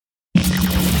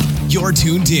You're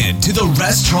tuned in to the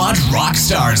Restaurant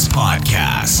Rockstars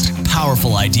podcast.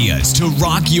 Powerful ideas to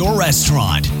rock your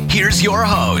restaurant. Here's your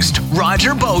host,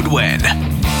 Roger Beaudoin.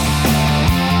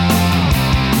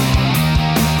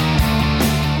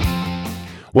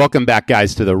 Welcome back,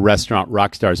 guys, to the Restaurant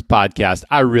Rockstars podcast.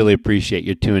 I really appreciate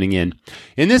you tuning in.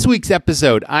 In this week's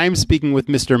episode, I'm speaking with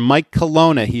Mr. Mike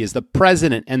Colonna. He is the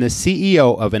president and the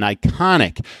CEO of an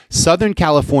iconic Southern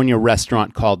California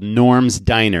restaurant called Norm's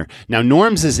Diner. Now,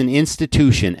 Norm's is an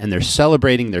institution, and they're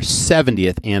celebrating their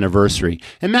 70th anniversary.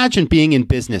 Imagine being in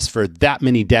business for that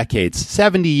many decades.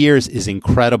 70 years is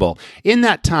incredible. In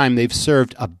that time, they've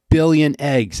served 1 billion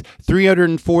eggs,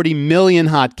 340 million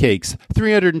hotcakes,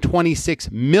 326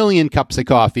 million cups of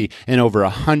coffee, and over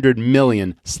 100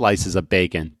 million slices of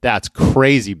bacon. That's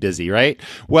crazy busy, right?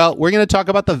 Well, we're going to talk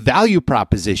about the value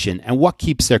proposition and what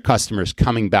keeps their customers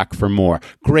coming back for more.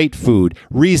 Great food,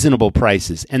 reasonable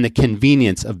prices, and the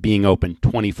convenience of being open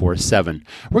 24/7.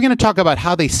 We're going to talk about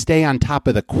how they stay on top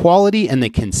of the quality and the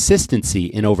consistency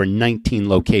in over 19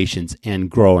 locations and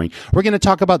growing. We're going to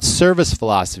talk about service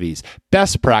philosophies,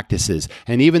 best practices,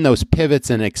 and even those pivots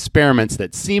and experiments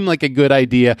that seem like a good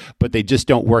idea, but they just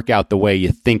don't work out the way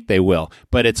you think they will.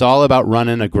 But it's all about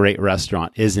running a great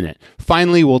restaurant, isn't it?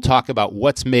 Finally, we'll talk about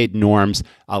what's made Norm's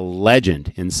a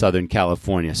legend in Southern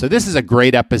California. So this is a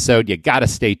great episode. You got to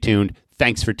stay tuned.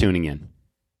 Thanks for tuning in.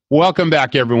 Welcome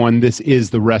back, everyone. This is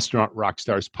the Restaurant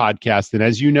Rockstars podcast. And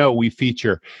as you know, we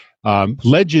feature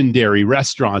legendary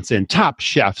restaurants and top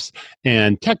chefs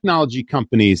and technology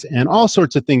companies and all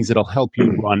sorts of things that'll help you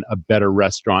run a better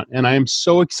restaurant. And I am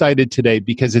so excited today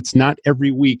because it's not every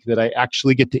week that I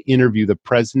actually get to interview the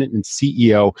president and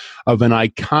CEO of an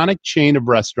iconic chain of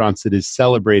restaurants that is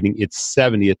celebrating its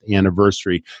 70th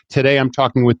anniversary. Today, I'm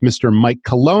talking with Mr. Mike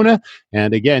Colonna.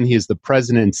 And again, he is the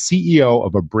president and CEO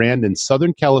of a brand in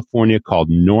Southern California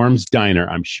called Norm's Diner.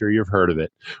 I'm sure you've heard of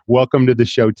it. Welcome to the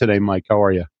show today, Mike. How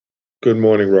are you? Good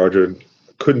morning, Roger.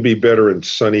 Couldn't be better in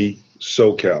sunny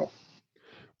SoCal.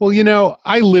 Well, you know,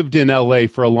 I lived in LA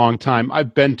for a long time.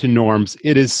 I've been to Norm's.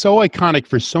 It is so iconic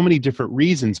for so many different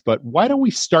reasons, but why don't we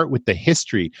start with the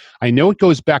history? I know it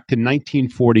goes back to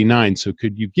 1949, so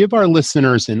could you give our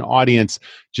listeners and audience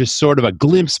just sort of a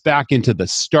glimpse back into the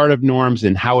start of Norm's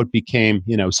and how it became,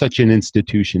 you know, such an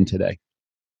institution today?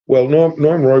 Well, Norm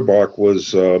Roybach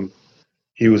was,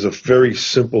 he was a very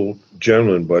simple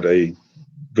gentleman, but a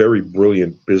very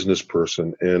brilliant business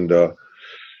person, and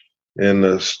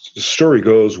the story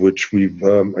goes, which we've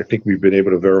I think we've been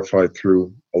able to verify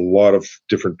through a lot of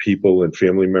different people and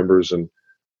family members, and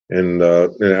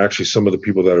actually some of the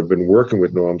people that have been working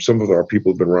with Norm. Some of our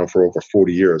people have been around for over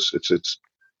 40 years.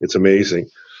 It's amazing,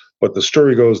 but the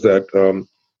story goes that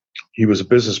he was a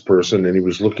business person and he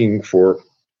was looking for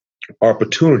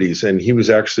opportunities, and he was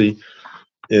actually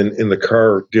in the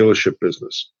car dealership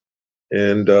business.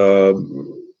 And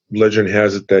legend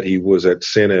has it that he was at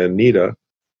Santa Anita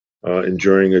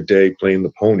enjoying a day playing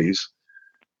the ponies,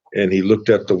 and he looked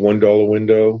at the $1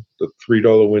 window, the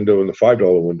 $3 window, and the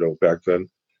 $5 window back then.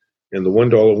 And the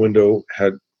 $1 window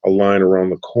had a line around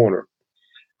the corner.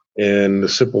 And the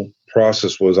simple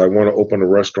process was, I want to open a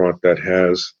restaurant that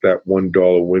has that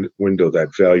 $1 window,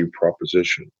 that value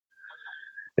proposition.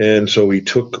 And so he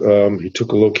took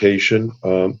a location,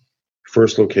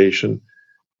 first location.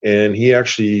 And he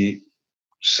actually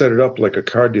set it up like a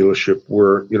car dealership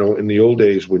where, you know, in the old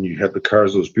days when you had the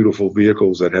cars, those beautiful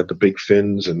vehicles that had the big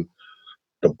fins and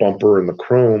the bumper and the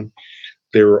chrome,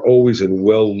 they were always in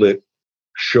well-lit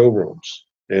showrooms.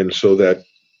 And so that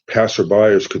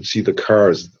passerbyers could see the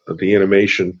cars, the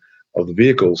animation of the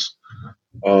vehicles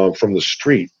from the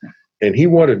street. And he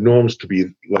wanted Norm's to be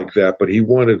like that, but he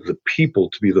wanted the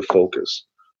people to be the focus,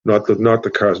 not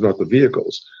the cars, not the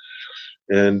vehicles.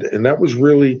 And that was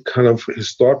really kind of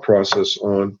his thought process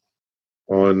on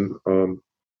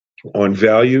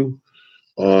value,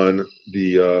 on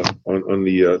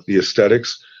the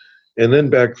aesthetics. And then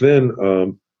back then,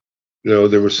 you know,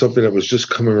 there was something that was just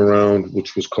coming around,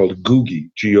 which was called Googie,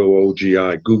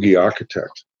 Googi, Googie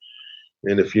Architect.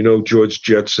 And if you know George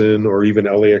Jetson or even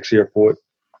LAX Airport,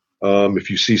 if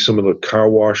you see some of the car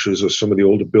washes or some of the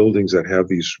older buildings that have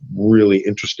these really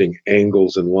interesting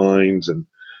angles and lines and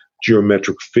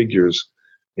geometric figures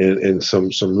and some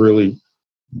really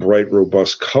bright,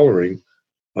 robust coloring,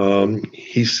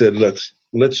 he said,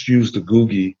 let's use the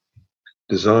Googie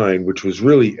design, which was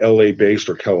really LA based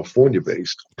or California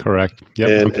based. Correct.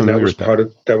 Yep. And that was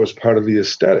part of the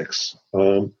aesthetics.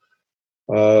 You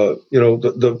know,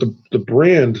 the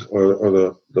brand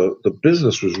or the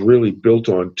business was really built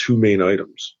on two main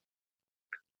items.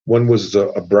 One was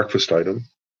a breakfast item,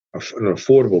 an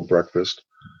affordable breakfast,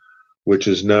 which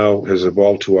is now has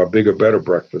evolved to our bigger, better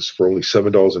breakfast for only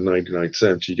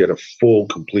 $7.99. You get a full,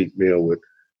 complete meal with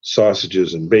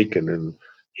sausages and bacon and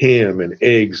ham and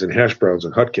eggs and hash browns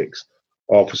and hotcakes,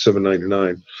 all for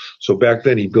 $7.99. So back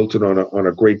then he built it on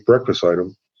a great breakfast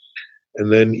item,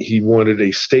 and then he wanted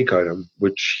a steak item,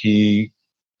 which he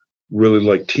really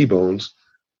liked T-bones.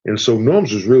 And so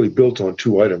Norm's was really built on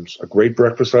two items: a great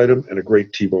breakfast item and a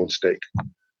great T-bone steak.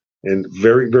 And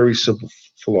very, very simple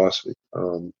philosophy.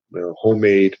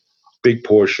 Homemade, big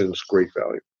portions, great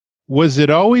value. Was it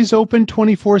always open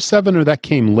 24/7, or that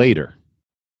came later?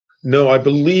 No, I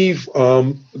believe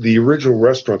the original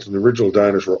restaurants and the original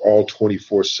diners were all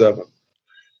 24/7,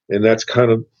 and that's kind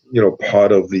of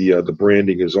part of the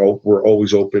branding is we're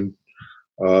always open.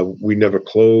 We never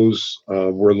close.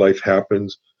 Where life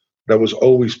happens. That was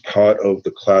always part of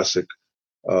the classic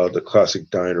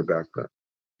diner back then.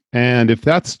 And if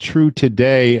that's true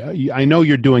today, I know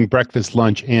you're doing breakfast,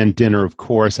 lunch, and dinner, of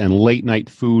course, and late night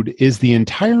food. Is the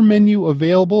entire menu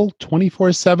available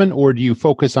 24/7, or do you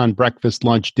focus on breakfast,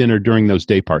 lunch, dinner during those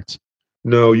day parts?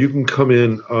 No, you can come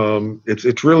in.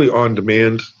 It's really on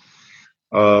demand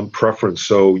preference,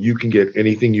 so you can get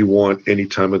anything you want any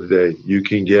time of the day. You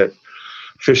can get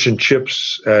fish and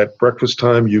chips at breakfast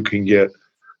time. You can get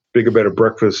bigger, better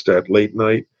breakfast at late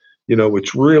night.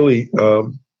 It's really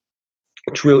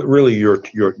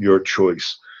your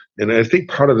choice. And I think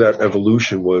part of that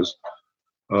evolution was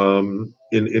in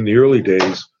the early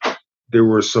days, there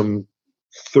were some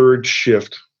third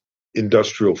shift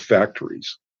industrial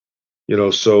factories.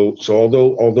 So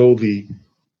although the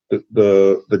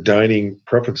dining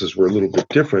preferences were a little bit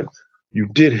different, you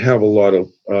did have a lot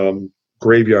of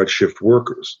graveyard shift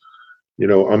workers.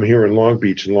 I'm here in Long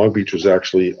Beach, and Long Beach was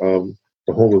actually the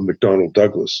home of McDonnell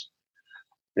Douglas.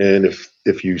 And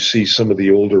if you see some of the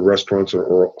older restaurants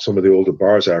or some of the older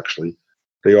bars, actually,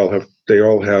 they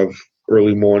all have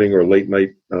early morning or late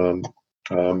night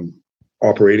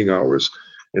operating hours,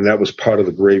 and that was part of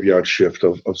the graveyard shift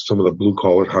of some of the blue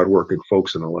collar, hardworking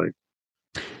folks in LA.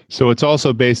 So it's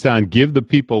also based on give the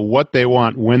people what they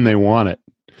want when they want it.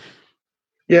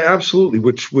 Yeah, absolutely.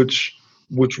 Which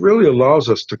really allows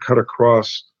us to cut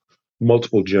across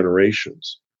multiple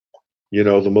generations. The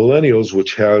millennials,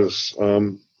 which has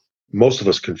most of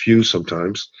us confused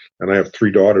sometimes, and I have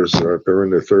 3 daughters that are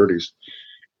in their 30s,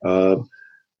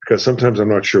 because sometimes I'm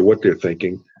not sure what they're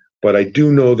thinking, but I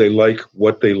do know they like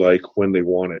what they like when they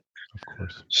want it. Of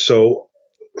course.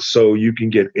 So you can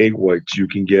get egg whites, you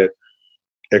can get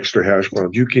extra hash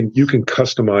browns, you can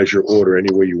customize your order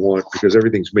any way you want because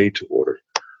everything's made to order,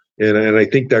 and I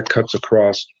think that cuts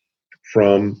across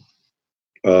from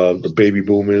the baby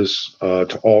boomers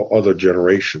to all other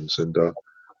generations, and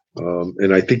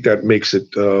I think that makes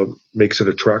it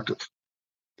attractive.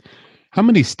 How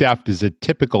many staff does a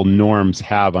typical Norm's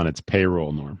have on its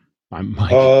payroll, Norm?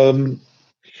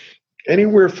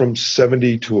 Anywhere from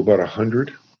 70 to about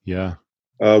 100. Yeah.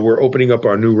 We're opening up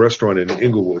our new restaurant in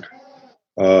Inglewood,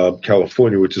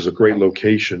 California, which is a great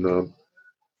location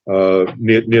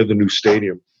near the new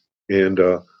stadium, and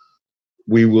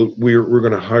we're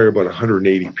going to hire about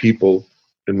 180 people,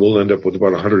 and we'll end up with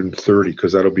about 130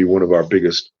 because that'll be one of our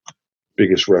biggest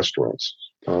restaurants.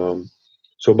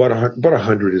 So about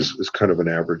 100 is kind of an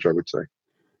average, I would say.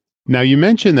 Now, you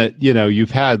mentioned that,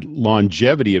 you've had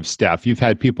longevity of staff. You've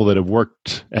had people that have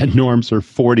worked at Norm's for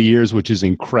 40 years, which is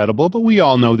incredible. But we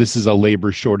all know this is a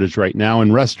labor shortage right now,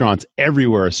 and restaurants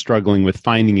everywhere are struggling with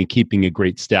finding and keeping a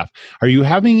great staff. Are you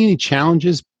having any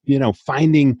challenges,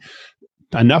 finding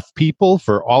enough people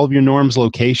for all of your Norm's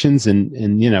locations and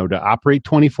to operate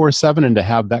 24/7 and to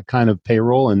have that kind of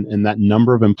payroll and that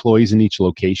number of employees in each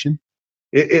location?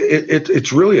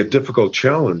 It's really a difficult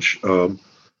challenge.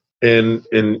 And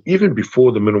even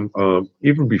before the minimum,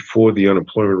 even before the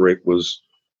unemployment rate was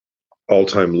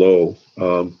all-time low,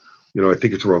 I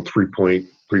think it's around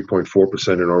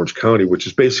 3.4% in Orange County, which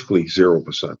is basically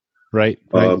 0%. Right.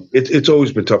 It's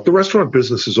always been tough. The restaurant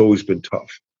business has always been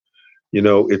tough.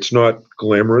 It's not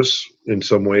glamorous in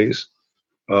some ways.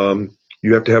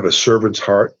 You have to have a servant's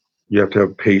heart. You have to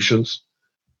have patience.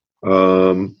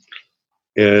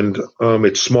 And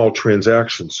it's small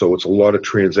transactions, so it's a lot of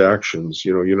transactions.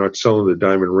 You're not selling the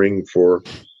diamond ring for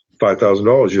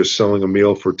 $5,000. You're selling a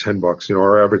meal for $10.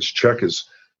 Our average check is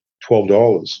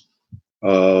 $12.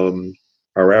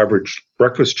 Our average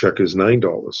breakfast check is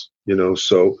 $9.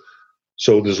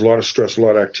 So there's a lot of stress, a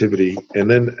lot of activity, and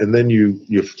then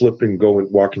you flip and go and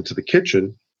walk into the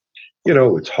kitchen.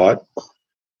 It's hot.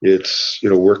 It's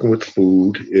working with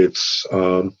food.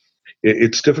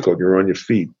 It's difficult. You're on your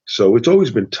feet. So it's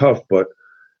always been tough, but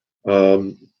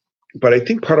I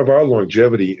think part of our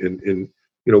longevity in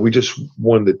we just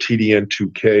won the TDN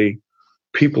 2K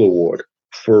People Award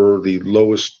for the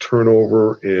lowest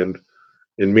turnover in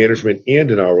management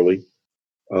and in hourly,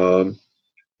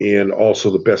 and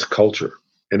also the best culture.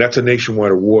 And that's a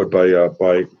nationwide award by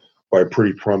a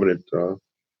pretty prominent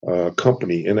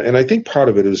company. And I think part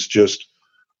of it is just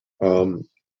the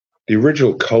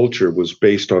original culture was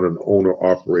based on an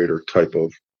owner-operator type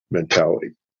of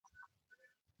mentality.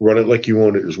 Run it like you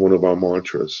own it is one of our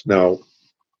mantras. Now,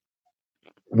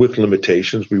 with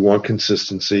limitations, we want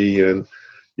consistency, and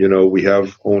we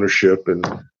have ownership and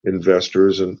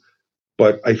investors,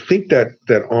 but I think that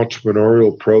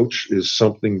entrepreneurial approach is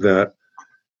something that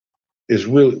is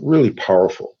really, really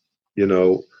powerful,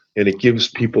 and it gives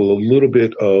people a little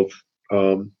bit of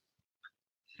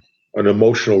an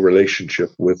emotional relationship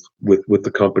with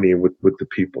the company and with the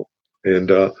people.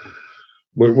 And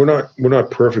we're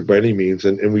not perfect by any means,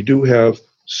 and we do have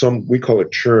some, we call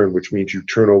it churn, which means you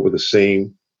turn over the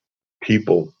same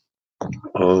people,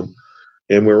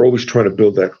 and we're always trying to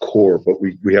build that core. But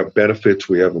we have benefits,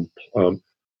 we have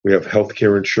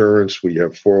healthcare insurance, we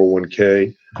have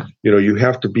 401k. You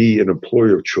have to be an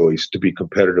employer of choice to be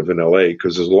competitive in LA,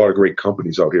 because there's a lot of great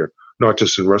companies out here, not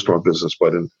just in restaurant business,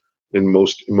 but in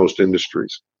most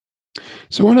industries.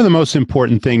 So one of the most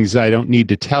important things I don't need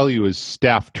to tell you is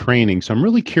staff training. So I'm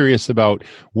really curious about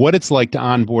what it's like to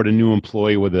onboard a new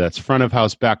employee, whether that's front of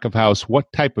house, back of house, what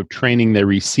type of training they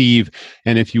receive,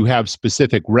 and if you have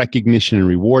specific recognition and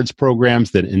rewards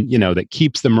programs that that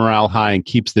keeps the morale high and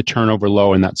keeps the turnover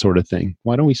low and that sort of thing.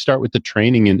 Why don't we start with the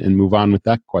training and move on with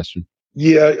that question?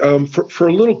 Yeah, for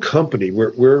a little company,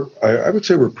 I would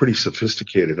say we're pretty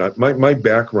sophisticated. My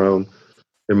background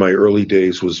in my early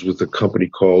days was with a company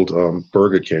called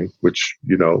Burger King, which,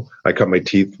 I cut my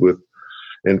teeth with.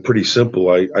 And pretty simple,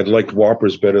 I liked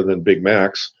Whoppers better than Big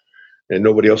Macs, and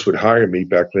nobody else would hire me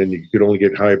back then. You could only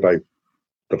get hired by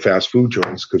the fast food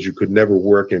joints, because you could never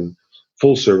work in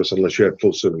full service unless you had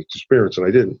full service experience, and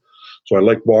I didn't. So I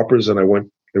liked Whoppers, and I went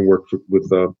and worked with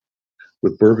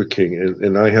Burger King.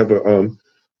 And I have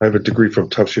a degree from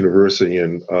Tufts University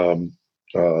in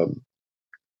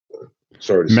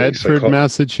Medford,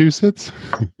 Massachusetts?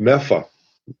 MEFA.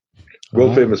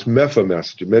 World famous MEFA,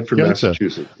 Massachusetts. Medford,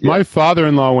 Massachusetts. Yeah. My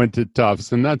father-in-law went to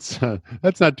Tufts, and that's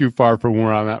not too far from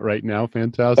where I'm at right now.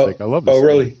 Fantastic. I love this. Oh,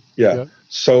 really? Yeah.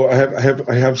 So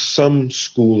I have some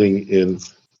schooling in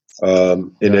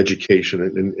education,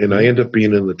 and I end up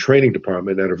being in the training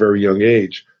department at a very young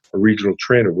age, a regional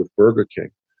trainer with Burger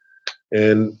King.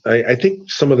 And I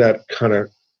think some of that kind of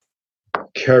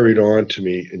carried on to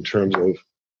me in terms of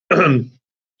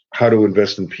how to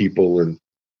invest in people and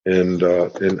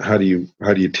how do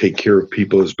you take care of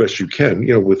people as best you can,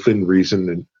 within reason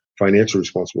and financial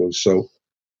responsibility.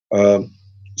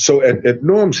 So at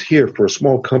Norm's here, for a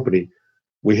small company,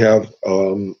 we have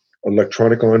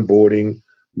electronic onboarding,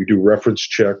 we do reference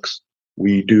checks,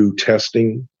 we do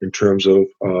testing in terms of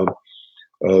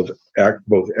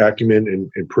both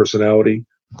acumen and personality,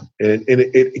 and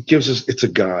it gives us, it's a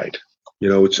guide.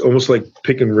 It's almost like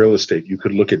picking real estate. You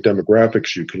could look at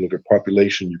demographics, you can look at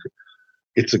population,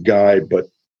 it's a guide, but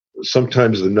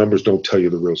sometimes the numbers don't tell you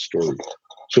the real story.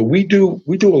 So we do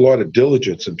a lot of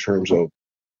diligence in terms of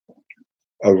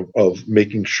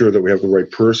making sure that we have the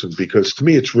right person, because to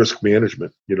me it's risk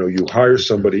management. You hire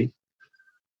somebody,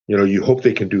 you hope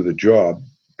they can do the job.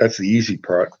 That's the easy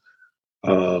part.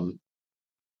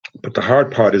 But the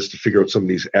hard part is to figure out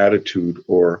somebody's attitude,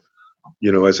 or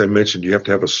as I mentioned, you have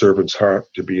to have a servant's heart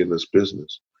to be in this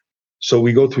business. So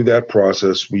we go through that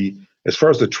process. As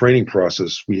far as the training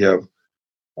process, we have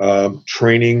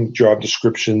training, job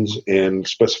descriptions, and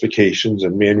specifications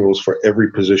and manuals for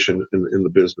every position in the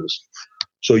business.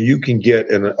 So you can get,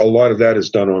 and a lot of that is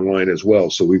done online as well.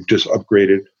 So we've just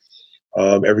upgraded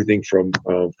everything from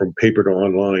paper to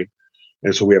online.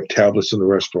 And so we have tablets in the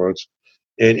restaurants.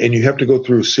 And you have to go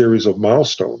through a series of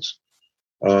milestones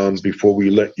before we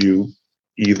let you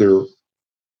either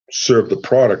serve the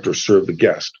product or serve the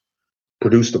guest,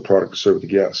 produce the product or serve the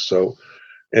guest. So,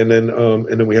 and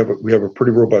then we have a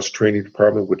pretty robust training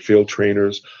department with field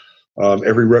trainers.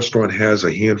 Every restaurant has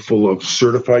a handful of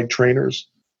certified trainers,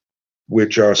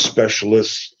 which are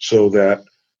specialists, so that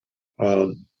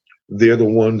they're the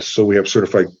ones. So we have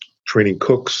certified training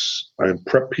cooks and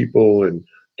prep people and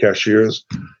cashiers.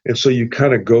 And so you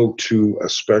kind of go to a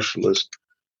specialist,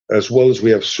 as well as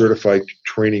we have certified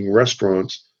training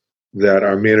restaurants that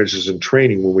our managers in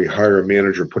training, when we hire a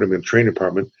manager, put them in the training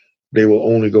department, they will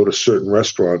only go to certain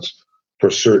restaurants for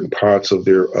certain parts of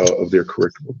their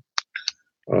curriculum.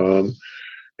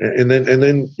 And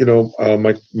then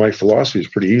my philosophy is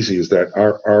pretty easy, is that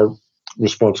our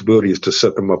responsibility is to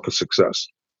set them up for success.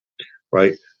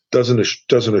 right? Doesn't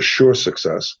assure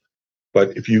success,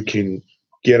 but if you can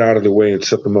get out of the way and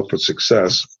set them up for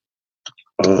success,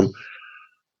 you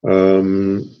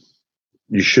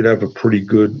should have a pretty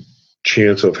good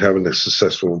chance of having a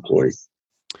successful employee.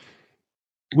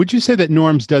 Would you say that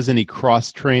Norms does any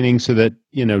cross training so that,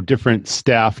 different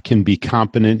staff can be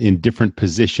competent in different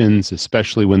positions,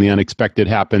 especially when the unexpected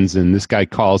happens and this guy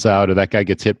calls out or that guy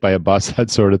gets hit by a bus, that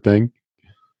sort of thing?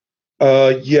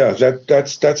 Yeah,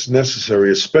 that's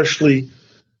necessary, especially,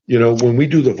 when we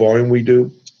do the volume we do,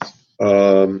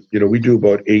 we do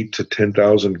about 8,000 to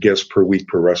 10,000 guests per week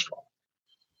per restaurant,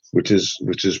 which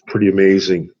is pretty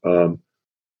amazing.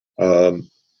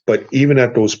 But even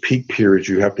at those peak periods,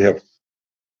 you have to have,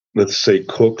 let's say,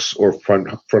 cooks or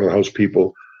front of the house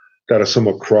people that are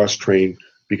somewhat cross-trained,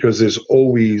 because there's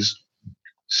always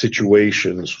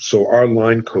situations. So our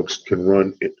line cooks can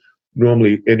run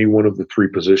normally any one of the three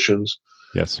positions.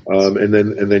 Yes. And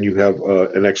then you have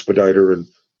an expediter and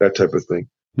that type of thing.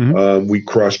 Mm-hmm. We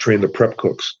cross-train the prep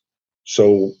cooks.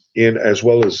 So, and as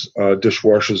well as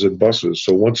dishwashers and buses.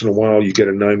 So once in a while you get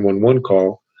a 911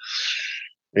 call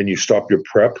and you stop your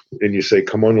prep and you say,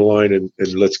 come on the line and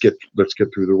let's get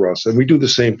through the rust. And we do the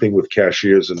same thing with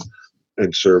cashiers and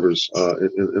servers in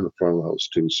the front of the house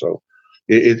too. So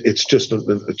it's just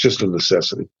a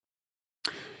necessity.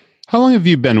 How long have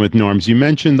you been with Norms? You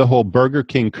mentioned the whole Burger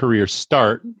King career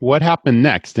start. What happened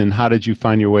next, and how did you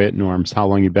find your way at Norms? How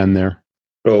long you been there?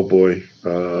 Oh boy.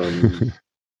 I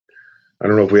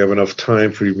don't know if we have enough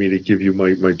time for me to give you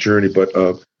my journey, but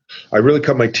I really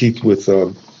cut my teeth with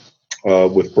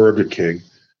Burger King,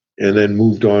 and then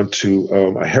moved on to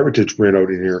a heritage brand out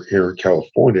here in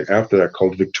California after that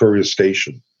called Victoria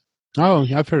Station. Oh,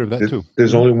 I've heard of that too.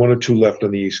 There's only one or two left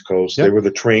on the East Coast. Yep. They were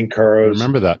the train cars. I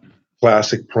remember that.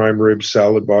 Classic prime rib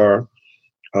salad bar.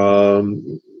 Back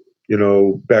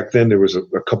then there was a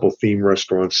couple theme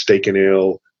restaurants. Steak and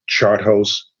Ale, Chart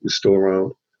House is still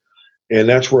around. And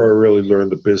that's where I really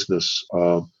learned the business,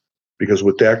 because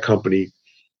with that company,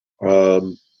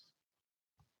 you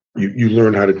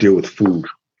learn how to deal with food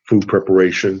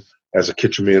preparation as a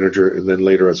kitchen manager, and then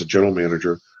later as a general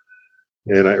manager.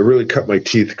 And I really cut my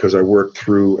teeth because I worked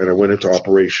through and I went into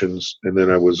operations, and then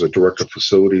I was a director of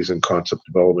facilities and concept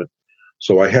development.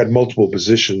 So I had multiple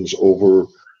positions over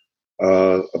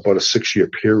about a 6-year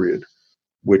period,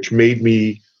 which made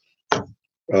me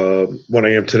what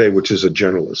I am today, which is a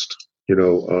generalist.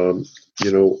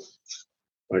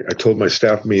 I told my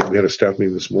staff meeting, we had a staff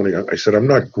meeting this morning, I said, I'm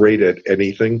not great at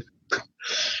anything.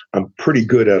 I'm pretty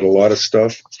good at a lot of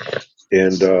stuff.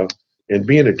 And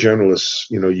being a generalist,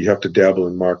 you have to dabble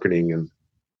in marketing and,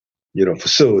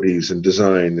 facilities and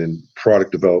design and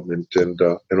product development and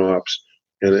ops.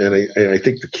 And I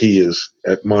think the key is,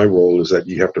 at my role, is that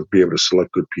you have to be able to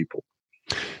select good people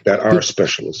that are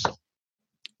specialists.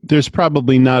 There's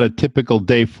probably not a typical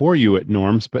day for you at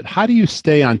Norms, but how do you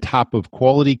stay on top of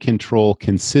quality control,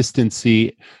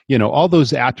 consistency, all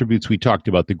those attributes we talked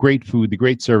about, the great food, the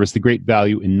great service, the great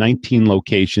value in 19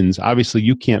 locations? Obviously,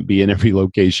 you can't be in every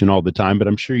location all the time, but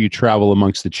I'm sure you travel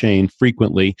amongst the chain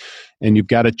frequently, and you've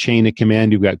got a chain of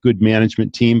command, you've got good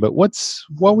management team, but what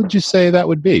would you say that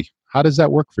would be? How does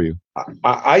that work for you?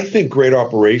 I think great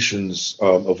operations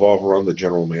evolve around the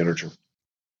general manager.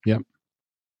 Yep.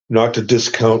 Not to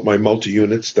discount my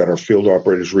multi-units that are field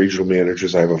operators, regional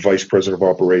managers. I have a vice president of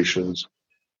operations.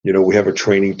 We have a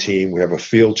training team. We have a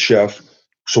field chef.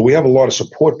 So we have a lot of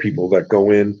support people that go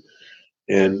in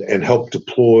and help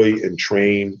deploy and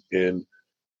train and,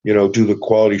 do the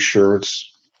quality assurance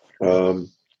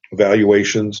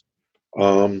evaluations.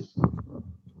 But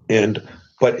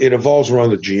it evolves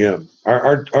around the GM.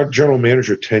 Our general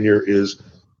manager tenure is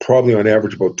probably on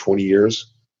average about 20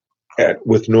 years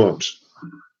with Norms.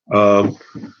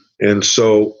 And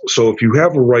so if you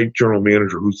have a right general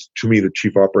manager, who's to me the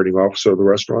chief operating officer of the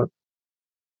restaurant,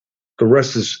 the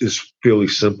rest is fairly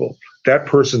simple. That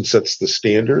person sets the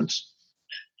standards,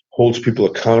 holds people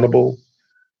accountable,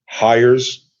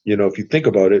 hires. If you think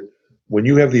about it, when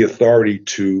you have the authority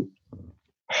to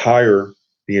hire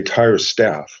the entire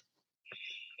staff,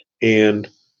 and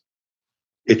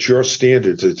it's your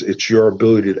standards, it's your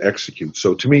ability to execute.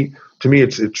 So to me,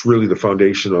 it's really the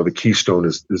foundation, or the keystone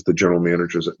is the general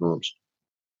managers at Norms.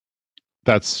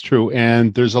 That's true.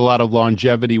 And there's a lot of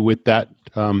longevity with that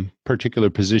particular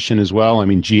position as well. I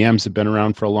mean, GMs have been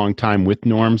around for a long time with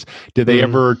Norms. Do they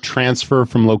ever transfer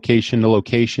from location to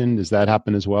location? Does that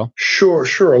happen as well? Sure.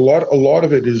 A lot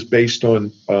of it is based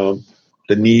on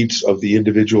the needs of the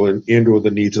individual and or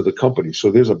the needs of the company. So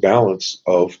there's a balance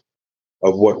of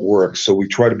what works. So we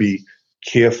try to be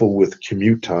careful with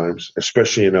commute times,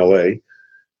 especially in LA.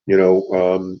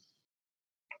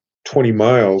 20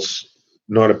 miles,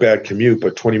 not a bad commute,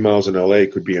 but 20 miles in LA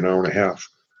could be an hour and a half.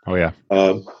 Oh yeah.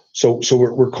 So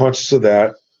we're conscious of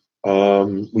that.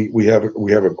 We have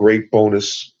a great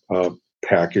bonus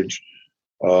package,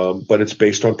 but it's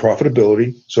based on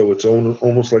profitability. So it's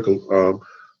almost like a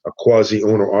quasi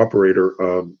owner operator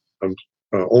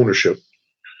ownership.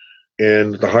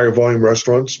 And the higher volume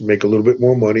restaurants make a little bit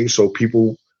more money. So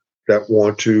people that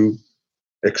want to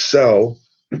excel,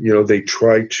 they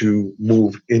try to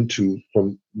move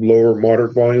from lower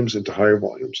moderate volumes into higher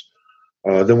volumes.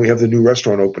 Then we have the new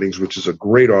restaurant openings, which is a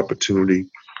great opportunity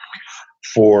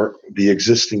for the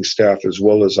existing staff as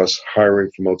well as us hiring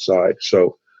from outside.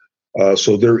 So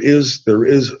there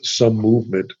is some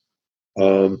movement,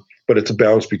 but it's a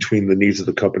balance between the needs of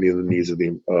the company and the needs of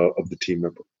the team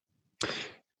member.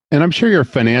 And I'm sure your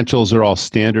financials are all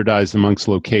standardized amongst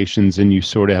locations, and you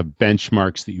sort of have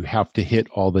benchmarks that you have to hit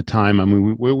all the time. I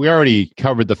mean, we already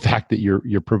covered the fact that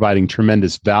you're providing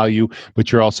tremendous value, but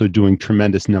you're also doing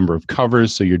tremendous number of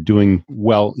covers, so you're doing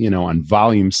well, on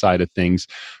volume side of things.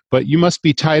 But you must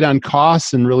be tight on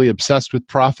costs and really obsessed with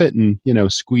profit and,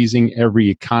 squeezing every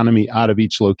economy out of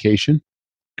each location.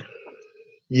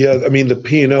 Yeah, I mean, the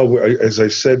P&L, as I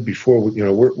said before,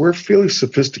 we're fairly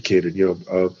sophisticated.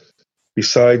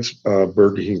 Besides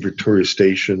Burger King Victoria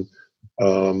Station,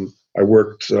 I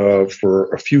worked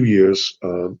for a few years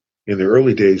in the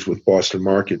early days with Boston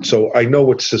Market, so I know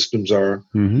what systems are.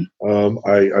 Mm-hmm.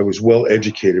 I was well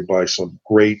educated by some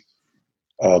great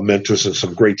mentors and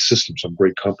some great systems, some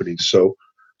great companies. So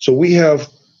we have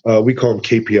we call them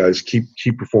KPIs,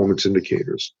 key performance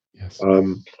indicators. Yes.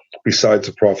 Besides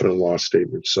the profit and loss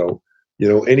statement. So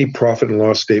any profit and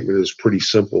loss statement is pretty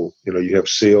simple. You have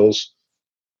sales,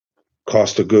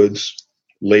 cost of goods,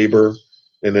 labor,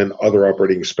 and then other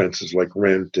operating expenses like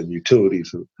rent and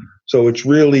utilities. So it's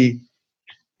really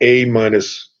A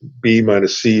minus B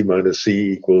minus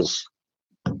C equals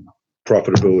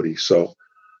profitability. So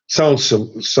sounds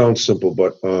simple,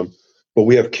 but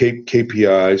we have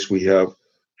KPIs, we have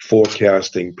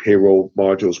forecasting, payroll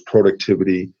modules,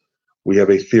 productivity. We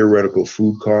have a theoretical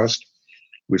food cost,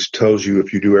 which tells you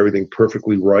if you do everything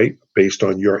perfectly right based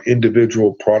on your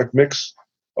individual product mix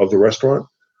of the restaurant,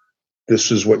 this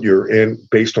is what you're in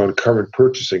based on current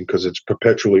purchasing, because it's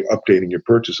perpetually updating your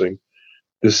purchasing.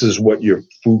 This is what your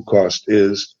food cost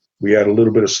is. We add a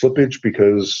little bit of slippage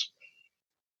because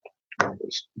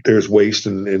there's waste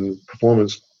in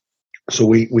performance. So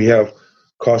we have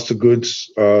cost of goods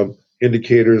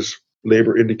indicators,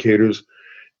 labor indicators,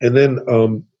 and then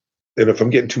and if I'm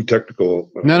getting too technical,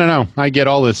 no, I get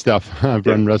all this stuff. I've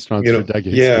run restaurants for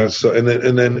decades. Yeah. So and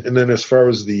then as far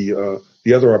as the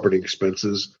other operating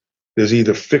expenses, there's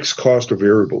either fixed cost or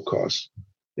variable costs,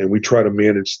 and we try to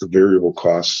manage the variable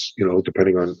costs,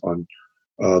 depending on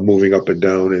moving up and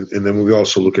down, and then we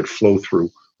also look at flow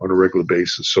through on a regular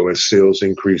basis. So as sales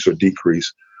increase or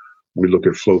decrease, we look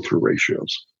at flow through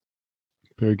ratios.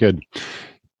 Very good.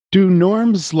 Do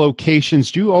Norm's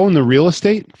locations, do you own the real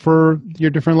estate for your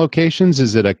different locations?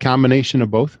 Is it a combination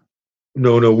of both?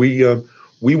 No, we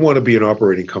want to be an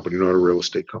operating company, not a real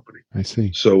estate company. I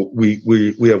see. So we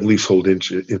have leasehold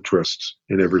interests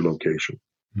in every location.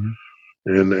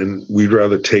 Mm-hmm. And we'd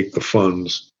rather take the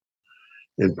funds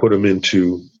and put them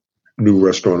into new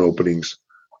restaurant openings.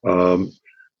 And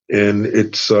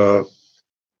it's, I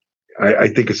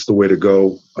think it's the way to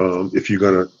go if you're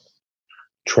going to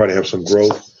try to have some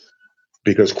growth,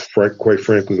 because quite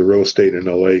frankly, the real estate in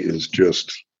LA is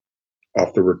just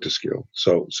off the Richter scale.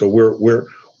 So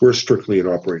we're strictly an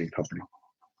operating company.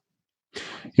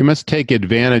 You must take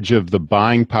advantage of the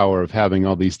buying power of having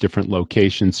all these different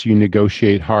locations. You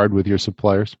negotiate hard with your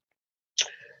suppliers?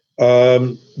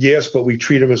 Yes, but we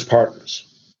treat them as partners.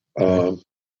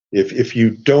 If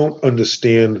you don't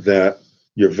understand that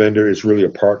your vendor is really a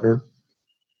partner,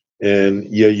 and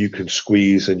you can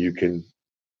squeeze and you can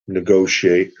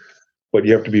negotiate, but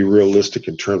you have to be realistic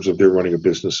in terms of they're running a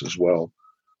business as well.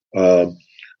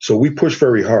 So we push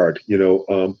very hard.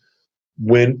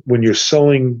 When you're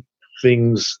selling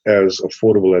things as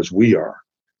affordable as we are,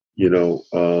 we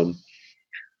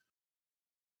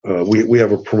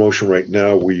have a promotion right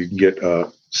now where you can get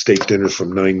steak dinners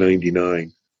from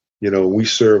 $9.99. We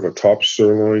serve a top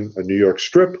sirloin, a New York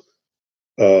strip,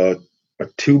 a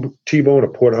T-bone, a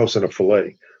porterhouse, and a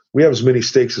filet. We have as many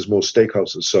steaks as most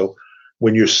steakhouses. So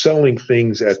when you're selling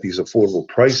things at these affordable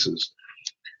prices,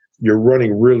 you're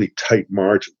running really tight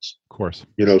margins. Of course.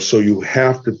 So you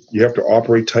have to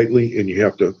operate tightly, and you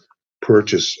have to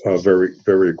purchase very,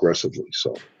 very aggressively.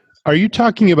 So, are you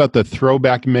talking about the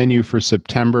throwback menu for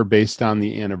September based on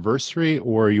the anniversary,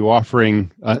 or are you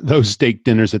offering those steak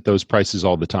dinners at those prices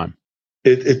all the time?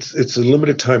 It's a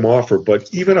limited time offer,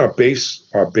 but even our base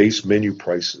menu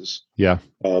prices. Yeah.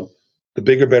 The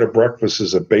Bigger Better Breakfast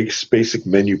is a basic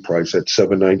menu price at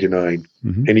 $7.99,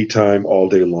 Mm-hmm. anytime, all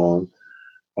day long.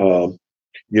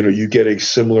 You get a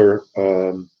similar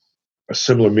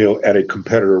meal at a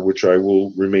competitor, which I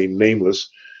will remain nameless.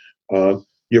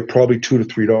 You're probably $2 to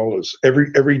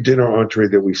 $3. Every dinner entree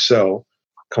that we sell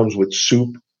comes with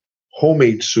soup,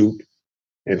 homemade soup,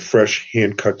 and fresh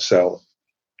hand cut salad.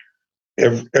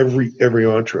 Every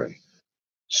entree.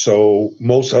 So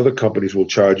most other companies will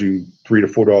charge you $3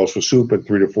 to $4 for soup and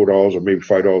 $3 to $4 or maybe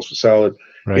 $5 for salad.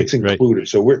 Right, it's included. Right.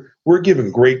 So we're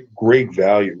giving great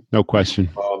value. No question.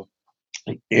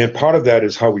 And part of that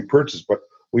is how we purchase, but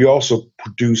we also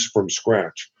produce from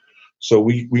scratch. So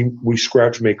we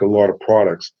scratch make a lot of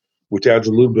products, which adds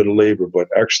a little bit of labor, but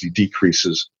actually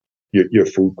decreases your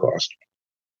food cost.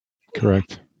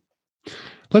 Correct.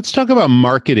 Let's talk about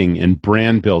marketing and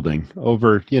brand building.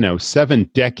 Over, 7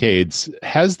 decades,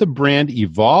 has the brand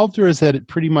evolved, or is that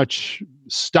pretty much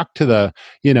stuck to the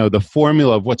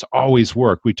formula of what's always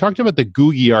worked? We talked about the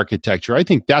Googie architecture. I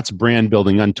think that's brand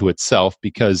building unto itself,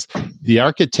 because the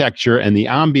architecture and the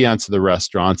ambiance of the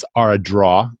restaurants are a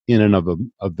draw in and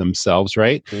of themselves,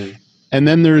 right? Mm. And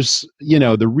then there's,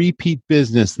 the repeat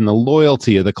business and the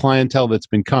loyalty of the clientele that's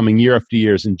been coming year after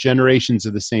years, and generations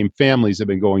of the same families have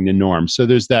been going to Norm. So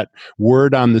there's that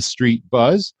word on the street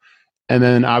buzz. And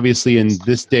then obviously in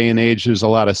this day and age, there's a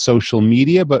lot of social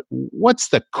media. But what's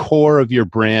the core of your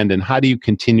brand, and how do you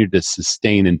continue to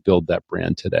sustain and build that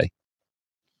brand today?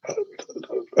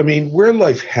 I mean, where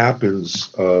life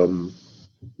happens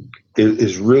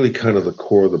is really kind of the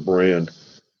core of the brand.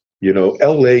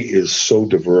 LA is so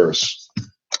diverse,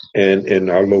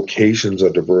 and our locations are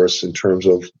diverse in terms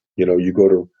of, you go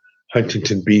to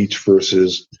Huntington Beach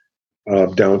versus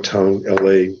downtown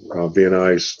LA, Van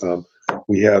Nuys.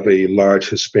 We have a large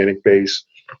Hispanic base,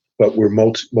 but we're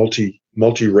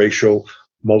multiracial,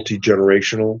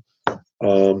 multi-generational.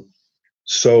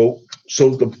 So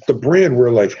the brand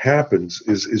Where Life Happens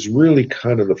is really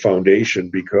kind of the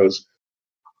foundation, because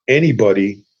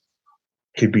anybody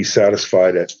could be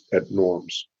satisfied at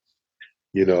Norm's,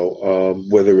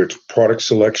 whether it's product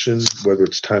selection, whether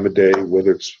it's time of day,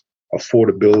 whether it's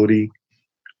affordability.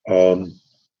 And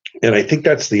I think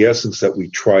that's the essence that we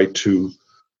try to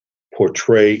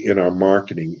portray in our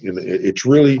marketing. And it's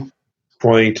really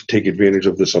trying to take advantage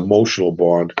of this emotional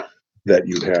bond that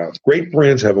you have. Great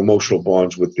brands have emotional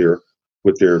bonds with their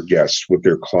guests, with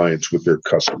their clients, with their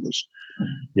customers,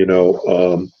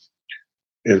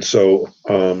 and so,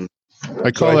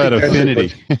 I call that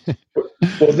affinity.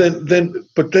 Well, then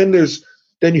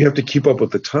you have to keep up with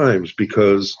the times,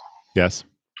 because yes,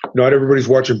 not everybody's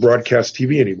watching broadcast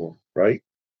TV anymore, right?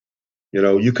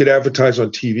 You could advertise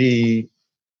on TV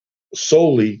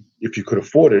solely if you could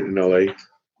afford it in LA.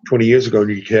 20 years ago,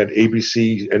 you had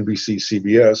ABC, NBC,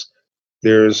 CBS.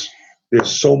 There's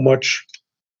so much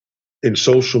in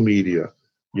social media.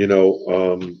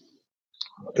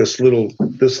 This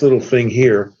little thing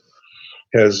here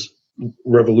has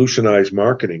revolutionized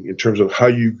marketing in terms of how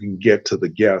you can get to the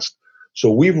guest.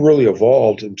 So we've really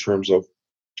evolved in terms of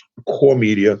core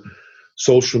media,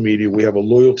 social media. We have a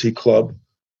loyalty club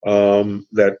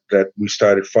that we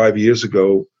started 5 years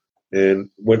ago, and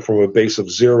went from a base of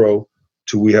 0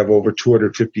 to we have over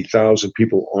 250,000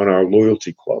 people on our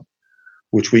loyalty club,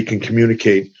 which we can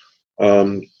communicate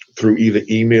through either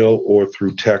email or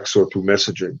through text or through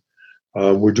messaging.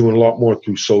 We're doing a lot more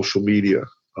through social media.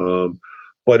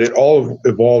 But it all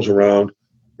evolves around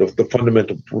the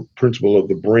fundamental principle of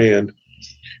the brand,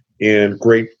 and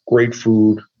great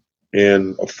food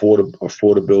and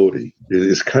affordability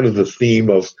is kind of the theme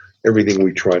of everything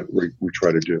we try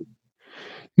to do.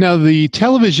 Now, the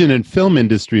television and film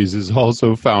industries has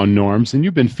also found Norms, and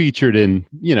you've been featured in,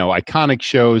 iconic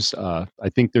shows. I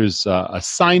think there's a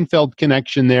Seinfeld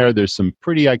connection there. There's some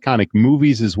pretty iconic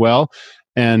movies as well.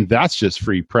 And that's just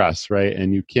free press, right?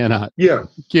 And you can't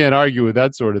argue with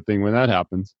that sort of thing when that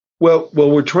happens. Well,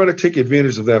 we're trying to take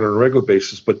advantage of that on a regular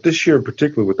basis. But this year in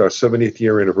particular, with our 70th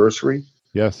year anniversary,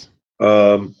 yes,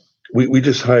 we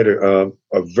just hired a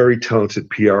very talented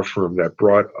PR firm that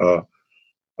brought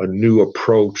a new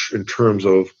approach in terms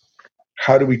of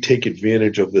how do we take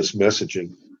advantage of this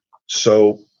messaging.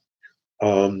 So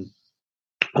I'll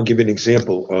give you an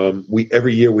example.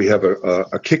 Every year we have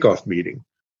a kickoff meeting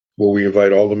where we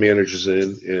invite all the managers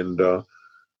in, and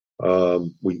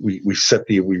we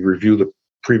review the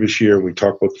previous year, and we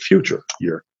talk about the future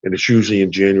year. And it's usually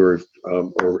in January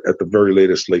or at the very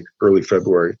latest, early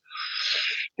February.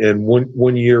 And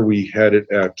one year we had it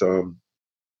at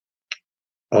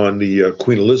on the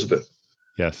Queen Elizabeth.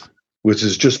 Yes. which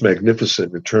is just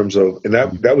magnificent in terms of, and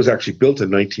that was actually built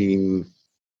in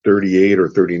 1938 or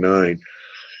 39.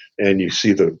 And you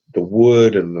see the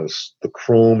wood and the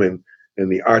chrome and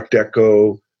the Art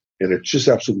Deco, and it's just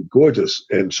absolutely gorgeous.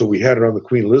 And so we had it on the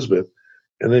Queen Elizabeth,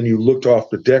 and then you looked off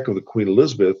the deck of the Queen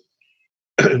Elizabeth,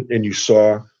 and you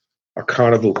saw a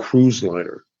Carnival cruise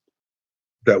liner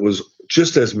that was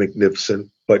just as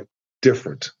magnificent but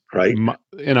different, right?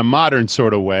 In a modern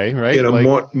sort of way, right? In a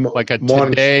like a modern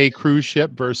today cruise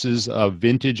ship versus a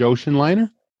vintage ocean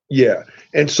liner. Yeah,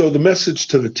 and so the message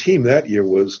to the team that year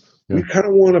was, we kind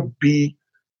of want to be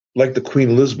like the Queen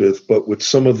Elizabeth, but with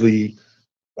some of the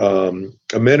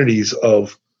amenities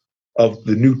of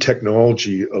the new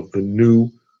technology of the new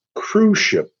cruise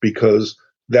ship, because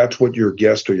that's what your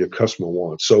guest or your customer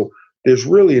wants. So there's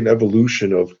really an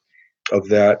evolution of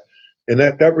that, and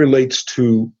that relates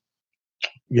to,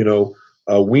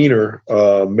 Wiener,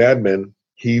 Mad Men.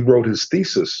 He wrote his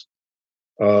thesis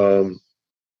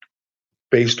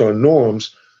based on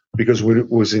Norms, because when it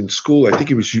was in school, I think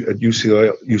he was at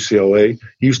UCLA.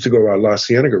 He used to go to our La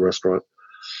Cienega restaurant,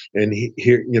 and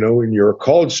and you're a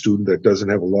college student that doesn't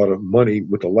have a lot of money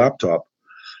with a laptop,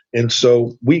 and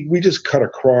so we just cut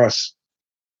across,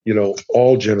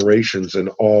 all generations and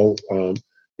all,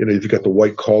 you've got the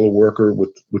white collar worker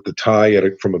with the tie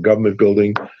from a government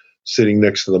building, sitting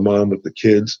next to the mom with the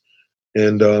kids,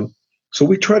 and so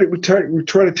we try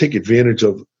to take advantage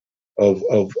of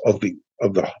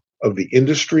the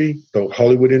industry, the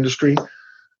Hollywood industry,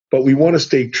 but we want to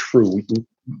stay true.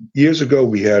 Years ago,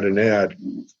 we had an ad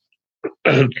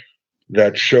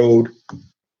that showed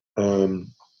a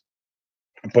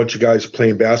bunch of guys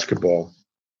playing basketball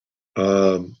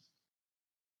on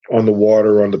the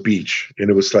water, on the beach,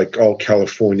 and it was like all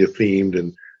California themed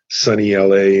and sunny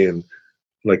LA and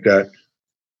like that.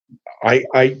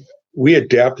 We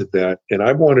adapted that, and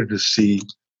I wanted to see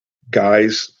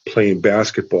guys playing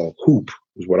basketball, hoop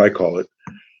is what I call it,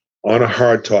 on a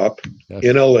hard top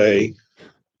in LA,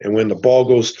 and when the ball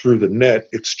goes through the net,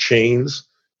 it's chains.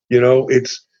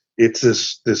 It's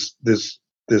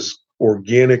this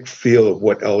organic feel of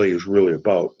what LA is really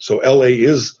about. So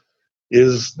LA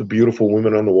is the beautiful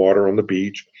women on the water on the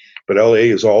beach, but LA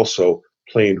is also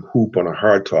playing hoop on a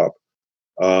hard top,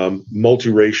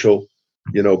 multiracial,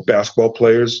 basketball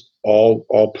players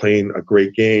all playing a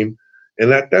great game.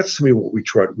 And that's to me what we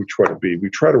try to be. We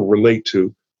try to relate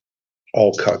to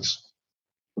all cuts.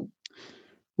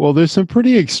 Well, there's some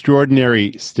pretty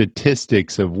extraordinary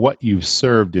statistics of what you've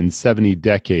served in 70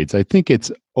 decades. I think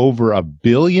it's over 1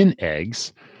 billion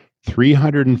eggs,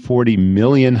 340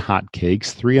 million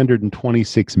hotcakes,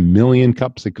 326 million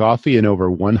cups of coffee, and over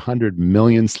 100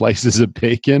 million slices of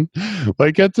bacon.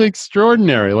 Like, that's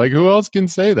extraordinary. Like, who else can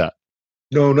say that?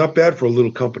 No, not bad for a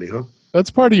little company, huh? That's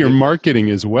part of your marketing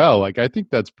as well. Like, I think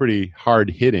that's pretty hard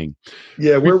hitting.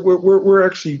 Yeah, we're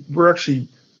actually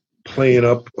playing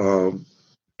up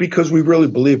because we really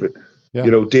believe it. Yeah.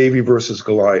 Davy versus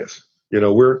Goliath.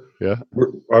 We're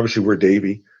obviously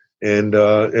Davy, and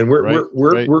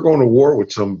we're going to war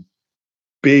with some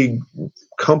big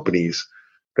companies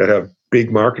that have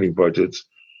big marketing budgets,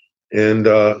 and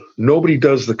nobody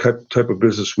does the type of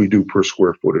business we do per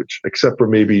square footage, except for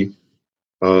maybe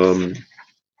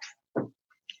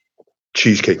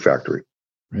Cheesecake Factory.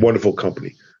 Wonderful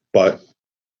company, but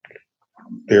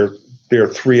they're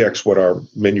 3x what our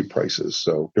menu price is,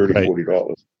 so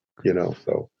 $30-$40.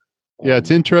 So yeah,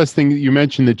 it's interesting you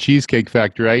mentioned the Cheesecake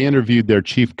Factory. I interviewed their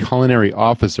chief culinary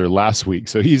officer last week,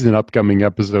 so he's an upcoming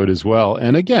episode as well.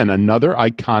 And again, another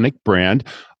iconic brand,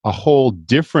 a whole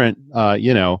different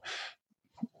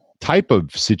type of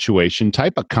situation,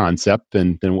 type of concept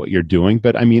than what you're doing.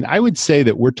 But I mean, I would say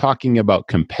that we're talking about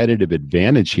competitive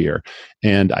advantage here.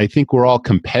 And I think we're all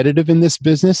competitive in this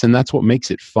business, and that's what makes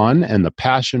it fun. And the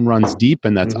passion runs deep,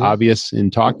 and that's obvious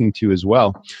in talking to you as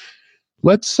well.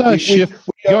 Let's shift.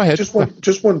 Go ahead.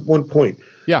 Just one point.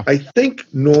 Yeah. I think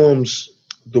Norms,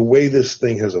 the way this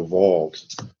thing has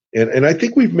evolved, and I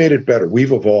think we've made it better.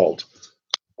 We've evolved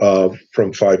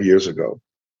from 5 years ago.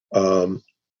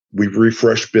 We've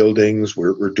refreshed buildings.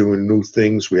 We're doing new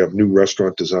things. We have new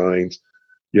restaurant designs.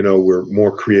 We're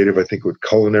more creative, I think, with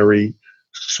culinary.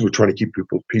 So we're trying to keep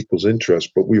people's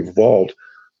interest, but we've evolved.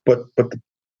 But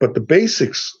the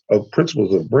basics of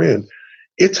principles of brand,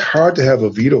 it's hard to have a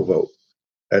veto vote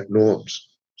at Norms.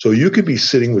 So you could be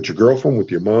sitting with your girlfriend,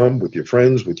 with your mom, with your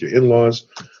friends, with your in-laws,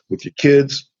 with your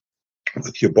kids,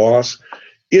 with your boss.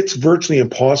 It's virtually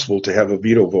impossible to have a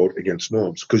veto vote against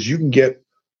Norms, because you can get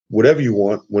whatever you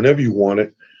want, whenever you want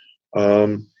it.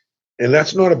 And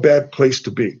that's not a bad place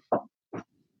to be.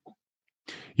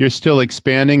 You're still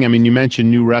expanding. I mean, you mentioned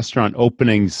new restaurant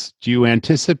openings. Do you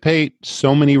anticipate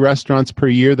so many restaurants per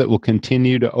year that will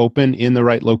continue to open in the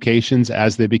right locations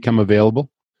as they become available?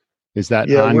 Is that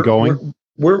Yeah, ongoing?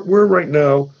 we're right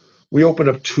now. We opened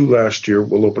up 2 last year.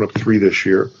 We'll open up 3 this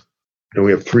year, and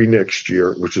we have 3 next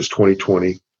year, which is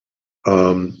 2020.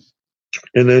 And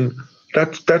then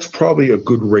that's probably a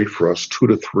good rate for us, 2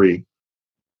 to 3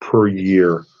 per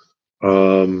year.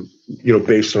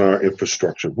 Based on our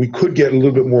infrastructure, we could get a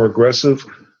little bit more aggressive,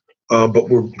 but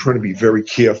we're trying to be very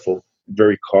careful,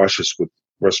 very cautious with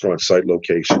restaurant site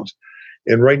locations.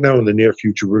 And right now, in the near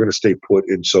future, we're going to stay put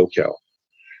in SoCal.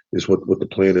 Is what the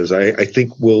plan is. I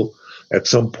think we'll at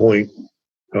some point,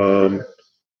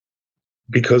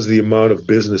 because of the amount of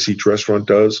business each restaurant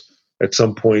does, at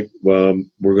some point we're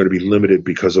going to be limited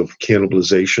because of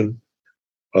cannibalization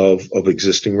of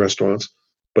existing restaurants.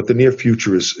 But the near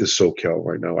future is SoCal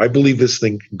right now. I believe this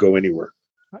thing can go anywhere.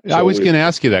 I was going to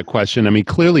ask you that question. I mean,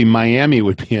 clearly Miami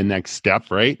would be a next step,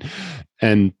 right?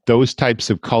 And those types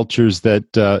of cultures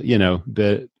that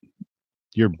that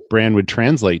your brand would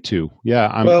translate to. Yeah,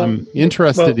 I'm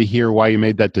interested to hear why you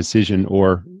made that decision,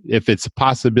 or if it's a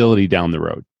possibility down the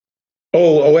road.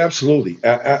 Oh, absolutely,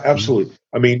 absolutely.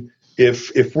 I mean,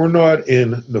 if we're not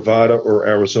in Nevada or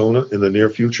Arizona in the near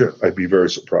future, I'd be very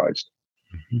surprised.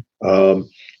 Mm-hmm.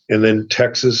 And then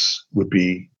Texas would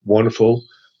be wonderful.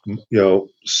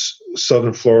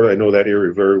 Southern Florida, I know that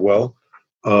area very well.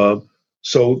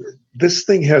 So this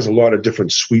thing has a lot of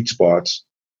different sweet spots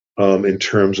in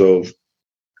terms of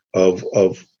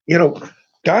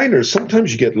diners.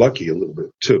 Sometimes you get lucky a little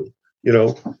bit too.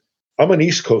 I'm an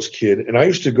East Coast kid, and I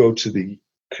used to go to the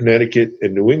Connecticut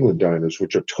and New England diners,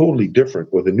 which are totally different,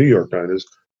 or the New York diners,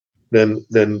 than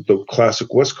the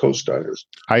classic West Coast diners.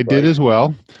 I did as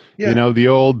well. Yeah. The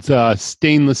old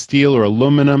stainless steel or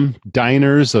aluminum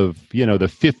diners of, the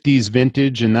 50s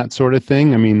vintage and that sort of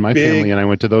thing. I mean, my family and I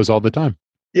went to those all the time.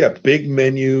 Yeah, big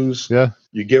menus. Yeah.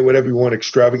 You get whatever you want,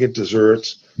 extravagant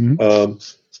desserts. Mm-hmm.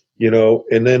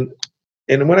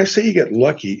 And when I say you get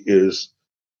lucky is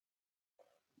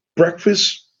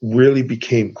breakfast really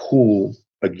became cool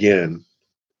again,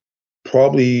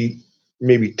 probably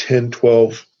maybe 10,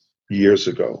 12 years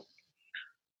ago,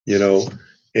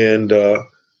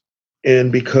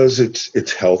 and because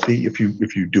it's healthy if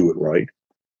you do it right,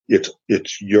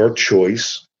 it's your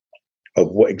choice of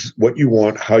what you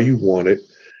want, how you want it,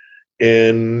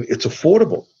 and it's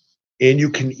affordable, and you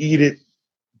can eat it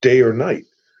day or night.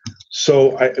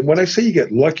 So when I say you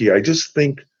get lucky, I just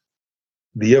think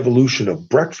the evolution of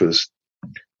breakfast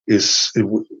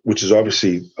which is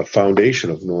obviously a foundation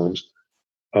of norms.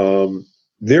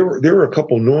 There were a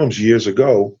couple norms years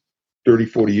ago, 30,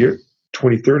 40 years,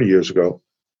 20, 30 years ago,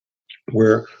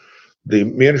 where the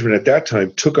management at that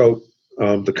time took out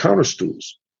the counter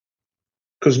stools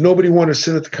because nobody wanted to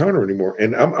sit at the counter anymore.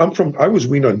 And I was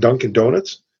weaned on Dunkin'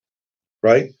 Donuts,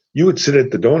 right? You would sit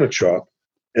at the donut shop,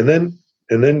 and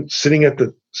then sitting at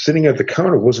the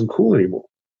counter wasn't cool anymore.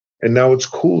 And now it's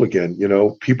cool again.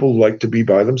 People like to be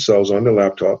by themselves on their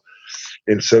laptop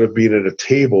instead of being at a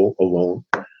table alone.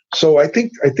 So I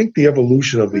think the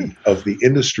evolution of the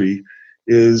industry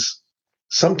is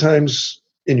sometimes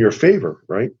in your favor,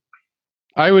 right?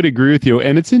 I would agree with you.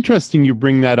 And it's interesting you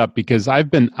bring that up because I've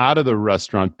been out of the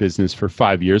restaurant business for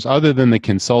 5 years, other than the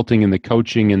consulting and the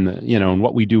coaching and and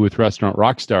what we do with Restaurant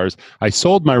Rockstars. I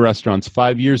sold my restaurants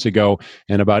 5 years ago,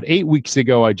 and about 8 weeks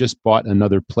ago, I just bought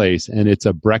another place, and it's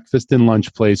a breakfast and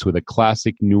lunch place with a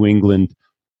classic New England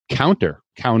counter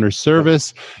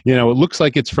service. It looks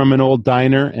like it's from an old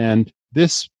diner, and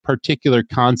this particular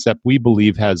concept we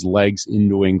believe has legs in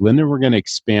New England, and we're going to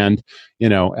expand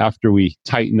after we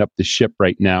tighten up the ship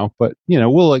right now, but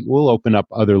we'll open up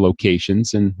other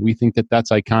locations, and we think that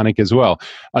that's iconic as well.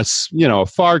 A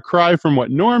far cry from what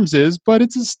Norm's is, but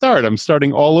it's a start. I'm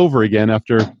starting all over again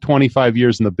after 25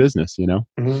 years in the business.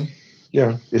 Mm-hmm.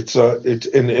 Yeah,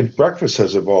 and breakfast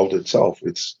has evolved itself.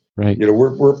 It's right.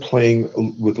 We're playing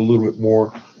with a little bit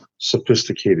more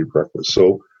sophisticated breakfast.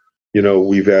 So,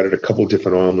 we've added a couple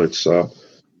different omelets, different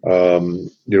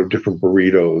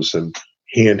burritos and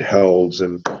handhelds,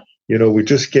 and we're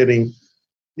just getting,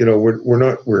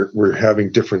 we're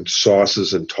having different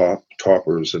sauces and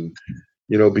toppers, and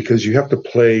because you have to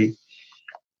play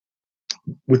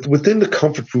within the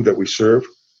comfort food that we serve.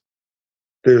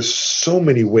 There's so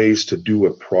many ways to do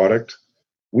a product.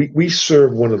 We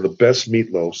serve one of the best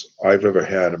meatloafs I've ever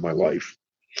had in my life,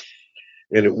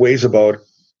 and it weighs about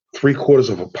 3/4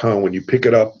 of a pound. When you pick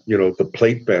it up, the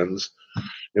plate bends,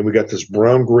 and we got this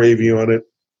brown gravy on it,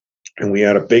 and we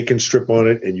add a bacon strip on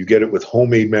it, and you get it with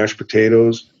homemade mashed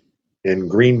potatoes and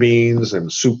green beans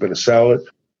and soup and a salad.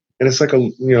 and it's like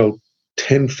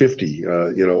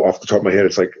 $10.50. Off the top of my head,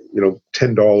 it's like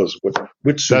 $10 with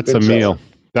soup. That's a meal.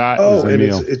 That is a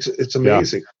meal. It's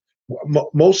amazing.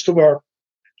 Yeah.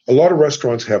 A lot of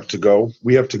restaurants have to go.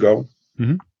 We have to go.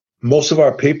 Mm-hmm. Most of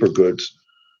our paper goods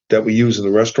that we use in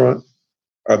the restaurant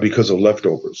are because of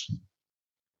leftovers.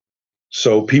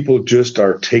 So people just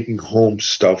are taking home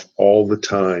stuff all the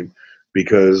time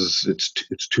because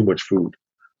it's too much food.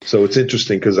 So it's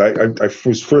interesting because I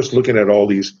was first looking at all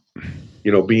these,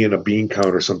 being a bean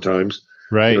counter sometimes.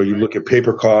 Right. You look at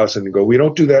paper costs and you go, we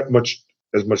don't do as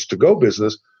much to go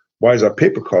business. Why is our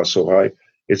paper cost so high?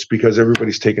 It's because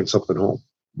everybody's taking something home,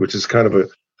 which is kind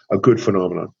of a good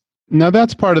phenomenon. Now,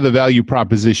 that's part of the value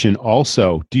proposition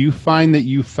also. Do you find that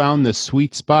you found the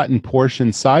sweet spot in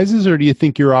portion sizes, or do you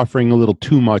think you're offering a little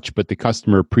too much, but the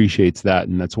customer appreciates that,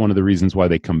 and that's one of the reasons why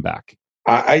they come back?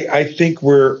 I think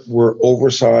we're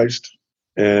oversized,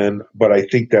 but I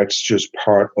think that's just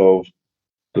part of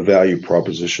the value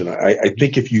proposition. I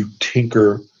think if you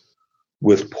tinker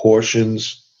with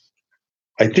portions,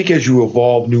 I think as you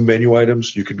evolve new menu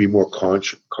items, you can be more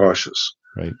cautious.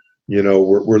 Right.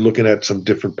 We're looking at some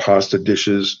different pasta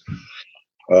dishes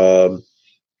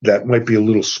that might be a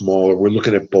little smaller. We're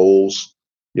looking at bowls,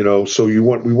 so we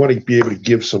want to be able to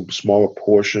give some smaller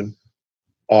portion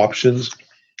options.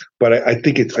 But I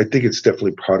think it's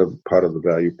definitely part of the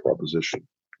value proposition,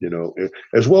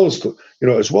 as well as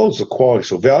the quality.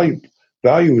 So value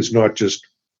is not just,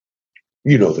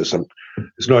 this.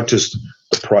 It's not just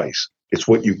the price. It's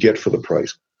what you get for the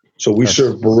price. So we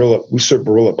serve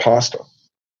Barilla pasta,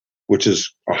 which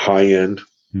is a high end.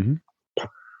 Mm-hmm.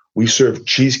 We serve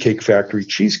Cheesecake Factory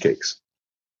cheesecakes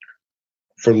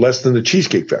for less than the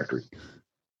Cheesecake Factory.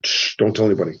 Shh, don't tell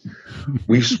anybody.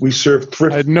 We serve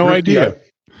I had no idea.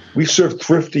 We serve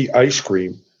Thrifty ice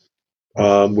cream,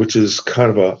 which is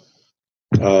kind of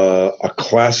a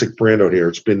classic brand out here.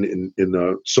 It's been in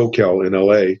SoCal in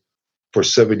LA for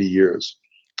 70 years.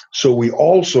 So we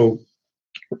also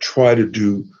try to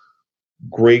do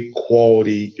great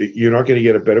quality. You're not going to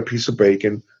get a better piece of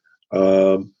bacon.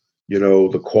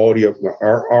 The quality of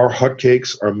our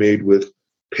hotcakes are made with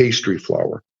pastry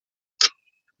flour,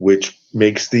 which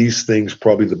makes these things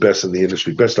probably the best in the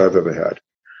industry, best I've ever had.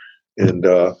 And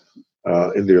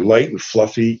they're light and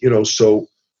fluffy, so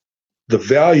the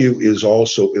value is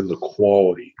also in the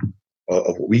quality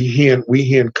of we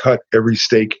hand cut every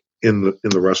steak in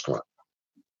the restaurant.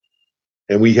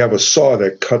 And we have a saw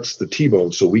that cuts the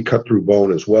T-bone, so we cut through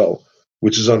bone as well,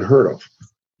 which is unheard of,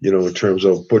 in terms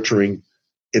of butchering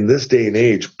in this day and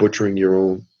age, butchering your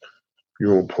own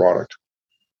product.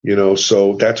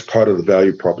 So that's part of the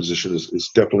value proposition is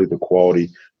definitely the quality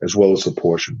as well as the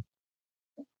portion.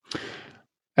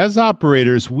 As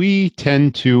operators, we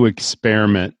tend to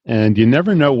experiment, and you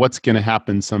never know what's going to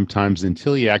happen sometimes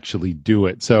until you actually do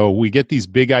it. So we get these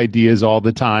big ideas all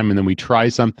the time, and then we try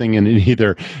something, and it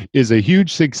either is a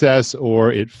huge success,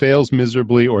 or it fails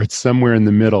miserably, or it's somewhere in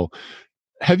the middle.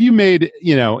 Have you made,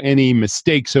 any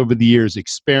mistakes over the years,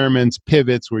 experiments,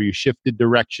 pivots where you shifted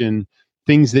direction,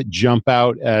 things that jump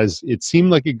out as it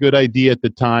seemed like a good idea at the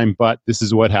time, but this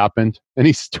is what happened?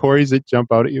 Any stories that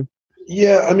jump out at you?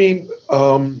 Yeah, I mean,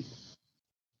 a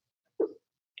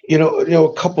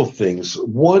couple of things.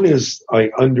 One is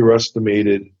I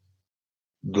underestimated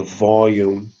the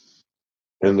volume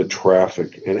and the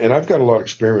traffic, and I've got a lot of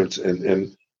experience,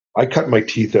 and I cut my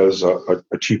teeth as a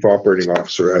chief operating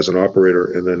officer, as an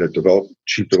operator, and then a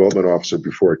chief development officer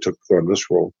before I took on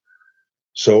this role.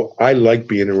 So I like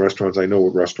being in restaurants. I know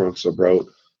what restaurants are about.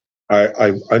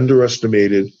 I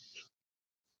underestimated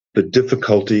the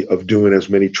difficulty of doing as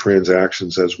many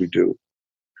transactions as we do.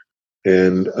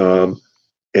 And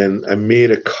I made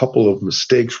a couple of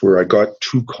mistakes where I got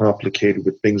too complicated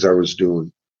with things I was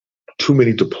doing, too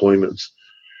many deployments.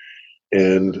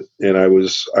 And it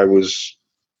was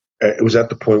at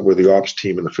the point where the ops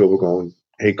team in the field were going,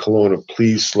 "Hey, Kelowna,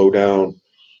 please slow down.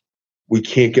 We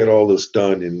can't get all this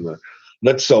done. And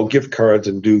let's sell gift cards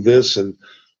and do this. And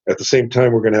at the same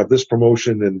time, we're going to have this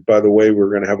promotion. And by the way,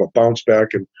 we're going to have a bounce back."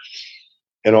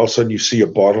 And all of a sudden you see a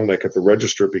bottleneck at the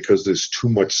register because there's too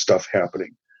much stuff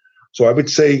happening. So I would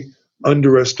say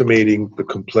underestimating the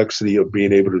complexity of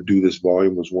being able to do this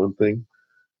volume was one thing.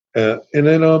 And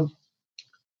then,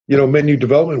 menu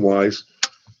development wise,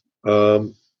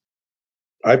 we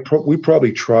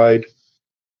probably tried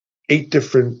 8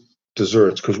 different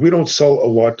desserts, because we don't sell a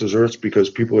lot of desserts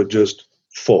because people are just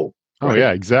full. Right? Oh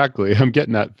yeah, exactly. I'm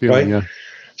getting that feeling. Right? Yeah.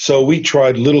 So we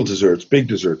tried little desserts, big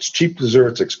desserts, cheap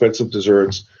desserts, expensive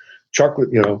desserts, chocolate,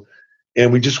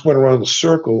 and we just went around the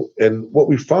circle. And what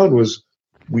we found was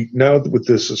now with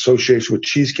this association with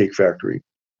Cheesecake Factory,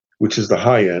 which is the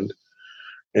high end,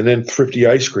 and then Thrifty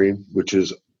Ice Cream, which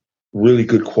is really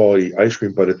good quality ice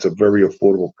cream, but it's a very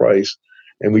affordable price.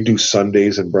 And we do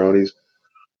sundaes and brownies.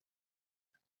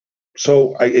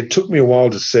 So it took me a while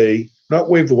to say, not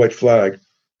wave the white flag,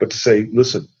 but to say,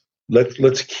 listen,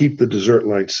 let's keep the dessert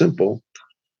line simple.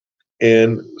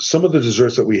 And some of the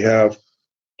desserts that we have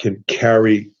can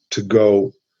carry to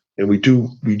go, and we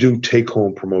do take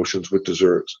home promotions with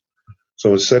desserts.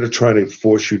 So instead of trying to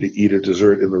force you to eat a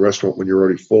dessert in the restaurant when you're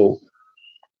already full,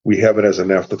 we have it as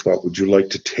an afterthought. Would you like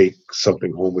to take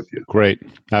something home with you? Great,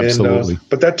 absolutely. And,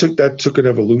 but that took an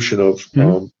evolution of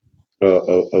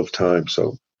time.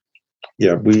 So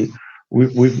yeah, we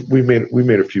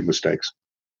made a few mistakes.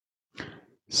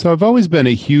 So I've always been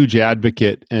a huge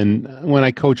advocate, and when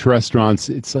I coach restaurants,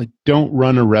 it's like, don't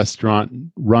run a restaurant,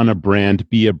 run a brand,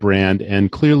 be a brand.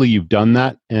 And clearly you've done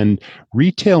that. And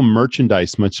retail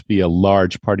merchandise must be a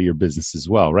large part of your business as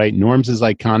well, right? Norms is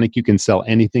iconic. You can sell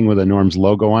anything with a Norms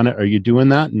logo on it. Are you doing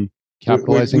that and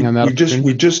capitalizing on that?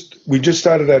 We just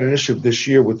started that initiative this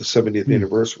year with the 70th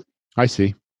anniversary. I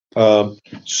see.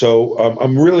 So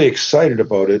I'm really excited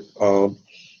about it.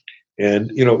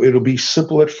 And, it'll be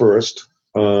simple at first.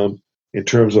 In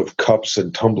terms of cups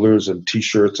and tumblers and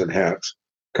T-shirts and hats,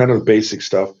 kind of the basic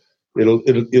stuff.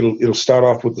 It'll start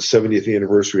off with the 70th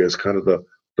anniversary as kind of the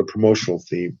promotional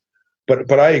theme. But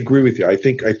I agree with you. I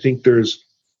think there's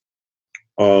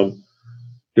a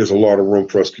lot of room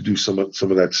for us to do some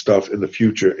of that stuff in the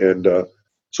future, and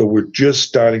so we're just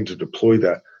starting to deploy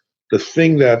that. The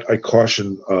thing that I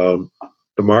caution the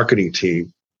marketing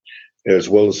team as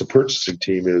well as the purchasing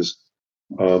team is.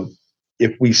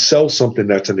 If we sell something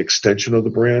that's an extension of the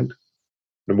brand,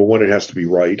 number one, it has to be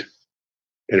right,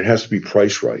 and it has to be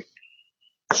priced right.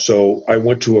 So I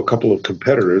went to a couple of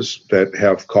competitors that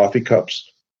have coffee cups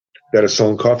that are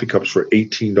selling coffee cups for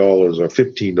 $18 or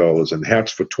 $15 and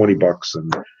hats for $20,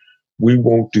 and we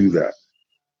won't do that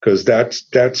because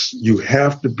that's you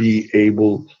have to be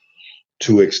able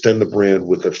to extend the brand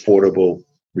with affordable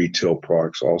retail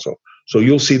products also. So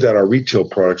you'll see that our retail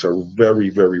products are very,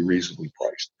 very reasonably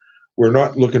priced. We're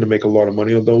not looking to make a lot of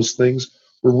money on those things.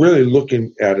 We're really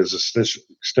looking at as an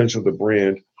extension of the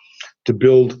brand to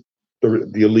build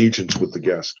the allegiance with the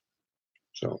guest.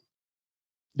 So,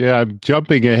 yeah, I'm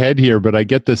jumping ahead here, but I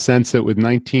get the sense that with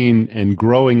 19 and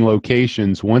growing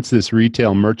locations, once this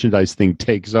retail merchandise thing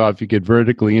takes off, you could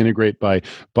vertically integrate by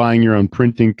buying your own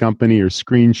printing company or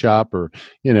screen shop or,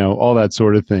 all that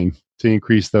sort of thing to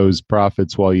increase those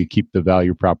profits while you keep the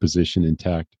value proposition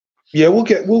intact. Yeah, we'll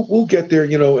get there.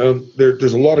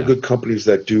 There's a lot of good companies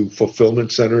that do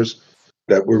fulfillment centers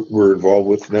that we're involved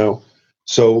with now.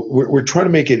 So we're trying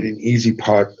to make it an easy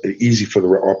for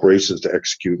the operations to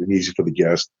execute and easy for the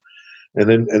guest. And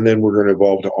then we're going to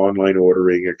evolve to online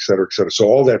ordering, et cetera, et cetera. So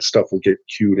all that stuff will get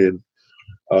queued in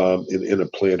a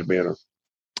planned manner.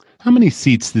 How many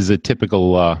seats does a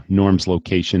typical Norms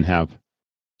location have?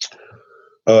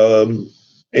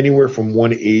 Anywhere from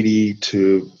 180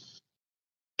 to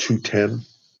 210.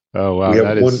 Oh wow!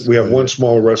 We have one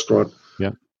small restaurant.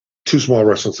 Yeah. Two small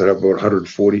restaurants that have about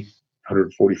 140,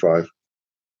 145.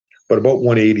 But about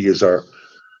 180 is our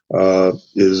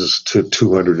is to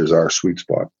 200 is our sweet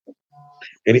spot.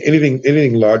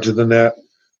 Anything larger than that,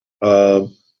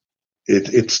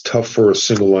 it's tough for a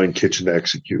single line kitchen to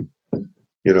execute.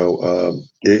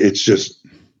 It's just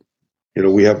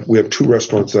we have two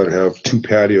restaurants that have two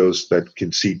patios that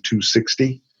can seat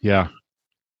 260. Yeah.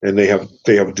 And they have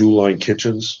dual line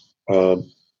kitchens, but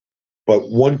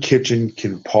one kitchen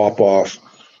can pop off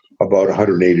about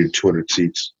 180 to 200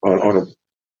 seats on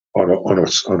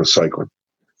a cycle.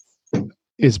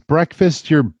 Is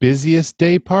breakfast your busiest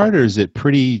day part, or is it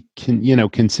pretty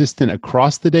consistent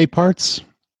across the day parts?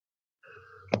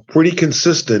 Pretty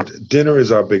consistent. Dinner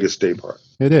is our biggest day part.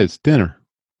 It is dinner.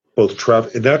 Both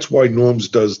traffic, and that's why Norms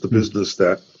does the business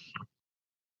that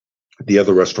the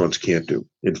other restaurants can't do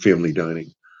in family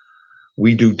dining.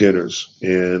 We do dinners,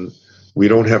 and we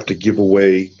don't have to give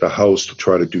away the house to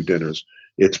try to do dinners.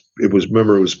 It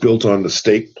was built on the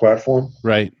steak platform,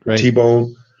 right.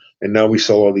 T-bone, and now we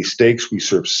sell all these steaks. We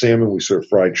serve salmon, we serve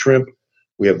fried shrimp,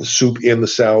 we have the soup and the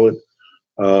salad.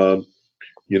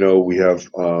 We have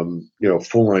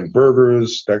full line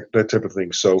burgers, that type of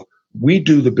thing. So we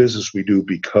do the business we do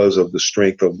because of the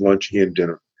strength of lunch and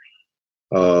dinner.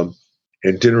 And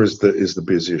dinner is the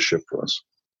busiest shift for us,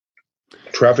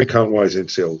 traffic count wise and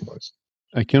sales wise.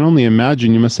 I can only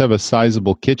imagine you must have a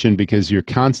sizable kitchen because you're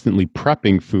constantly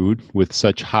prepping food with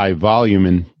such high volume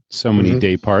and so many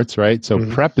day parts, right? So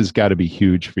prep has got to be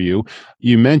huge for you.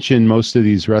 You mentioned most of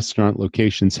these restaurant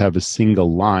locations have a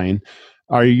single line.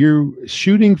 Are you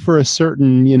shooting for a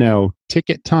certain,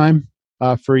 ticket time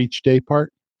for each day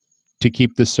part to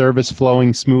keep the service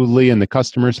flowing smoothly and the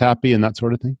customers happy and that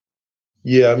sort of thing?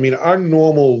 Yeah, I mean, our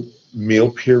normal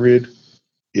meal period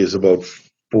is about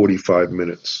 45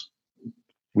 minutes.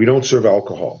 We don't serve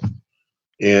alcohol,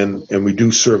 and we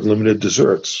do serve limited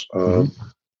desserts. Now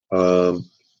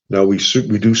we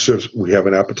do serve. We have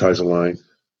an appetizer line,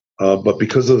 but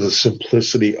because of the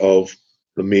simplicity of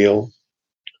the meal,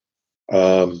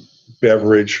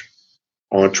 beverage,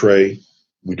 entree,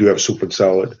 we do have soup and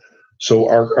salad. So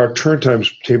our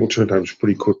table turn times,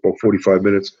 pretty quick, about 45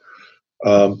 minutes.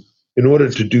 In order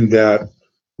to do that,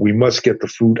 we must get the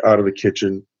food out of the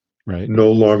kitchen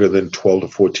no longer than 12 to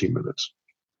 14 minutes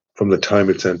from the time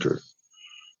it's entered,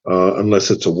 unless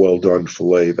it's a well-done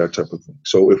filet, that type of thing.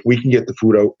 So if we can get the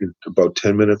food out in about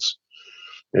 10 minutes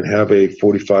and have a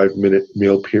 45-minute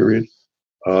meal period,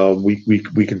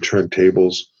 we can turn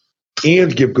tables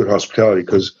and give good hospitality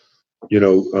because, you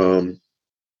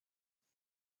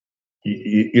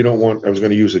don't want, I was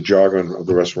going to use a jargon of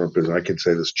the restaurant business. I can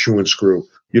say this, chew and screw.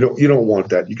 You don't want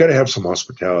that. You got to have some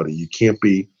hospitality. You can't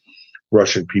be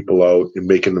rushing people out and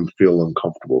making them feel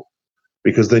uncomfortable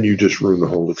because then you just ruin the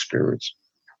whole experience.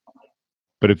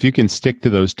 But if you can stick to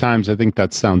those times, I think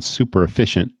that sounds super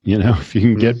efficient. If you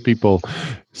can get people,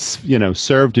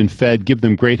 served and fed, give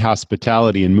them great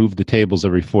hospitality and move the tables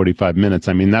every 45 minutes.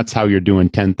 I mean, that's how you're doing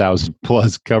 10,000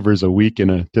 plus covers a week in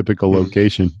a typical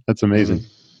location. That's amazing.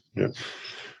 Yeah.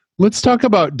 Let's talk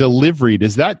about delivery.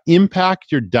 Does that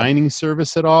impact your dining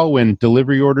service at all when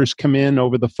delivery orders come in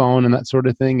over the phone and that sort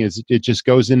of thing? It just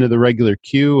goes into the regular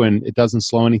queue and it doesn't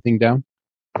slow anything down?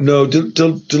 No,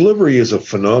 delivery is a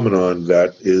phenomenon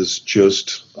that is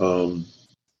just, when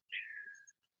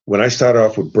I started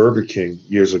off with Burger King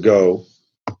years ago,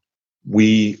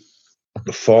 the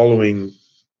following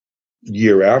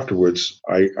year afterwards,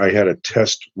 I had a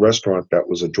test restaurant that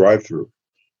was a drive-through.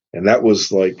 And that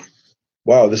was like,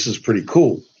 wow, this is pretty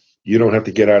cool. You don't have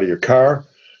to get out of your car.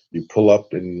 You pull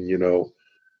up and,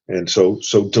 and so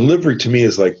delivery to me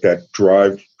is like that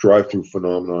drive-through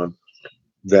phenomenon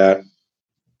that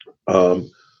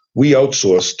we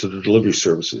outsource to the delivery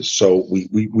services. So we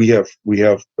have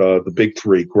the big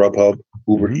three: Grubhub,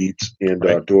 Uber Eats, and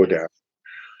DoorDash.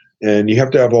 And you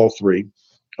have to have all three.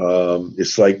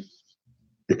 It's like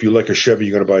if you like a Chevy,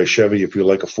 you're going to buy a Chevy. If you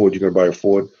like a Ford, you're going to buy a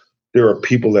Ford. There are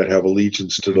people that have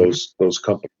allegiance to those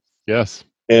companies. Yes,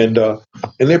 and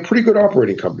they're pretty good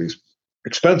operating companies.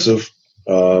 Expensive,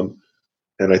 and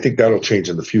I think that'll change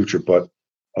in the future. But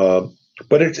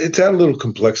it's added a little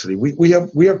complexity. We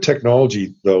have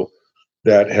technology though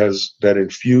that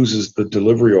infuses the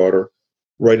delivery order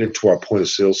right into our point of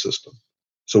sale system.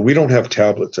 So we don't have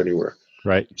tablets anywhere.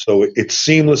 Right. So it's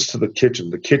seamless to the kitchen.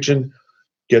 The kitchen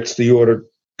gets the order.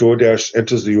 DoorDash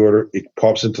enters the order. It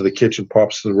pops into the kitchen,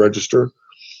 pops to the register,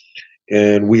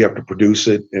 and we have to produce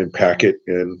it and pack it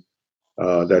and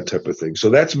that type of thing.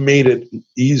 So that's made it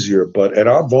easier. But at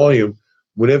our volume,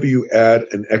 whenever you add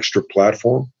an extra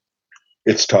platform,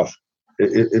 it's tough.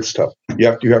 It's tough. You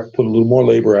have to put a little more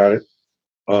labor at it.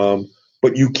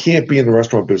 But you can't be in the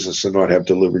restaurant business and not have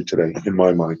delivery today, in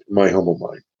my mind, in my humble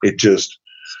mind. It's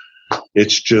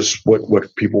just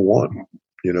what people want.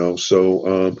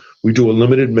 So we do a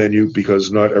limited menu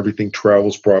because not everything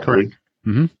travels properly,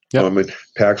 and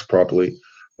packs properly,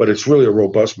 but it's really a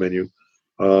robust menu.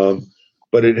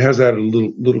 But it has added a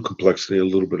little complexity, a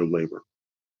little bit of labor.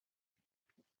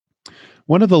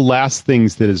 One of the last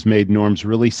things that has made Norm's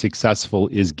really successful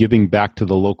is giving back to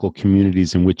the local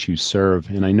communities in which you serve.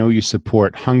 And I know you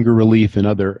support hunger relief and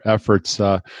other efforts.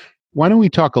 Why don't we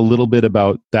talk a little bit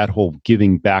about that whole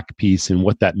giving back piece and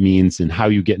what that means and how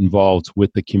you get involved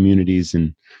with the communities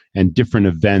and different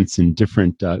events and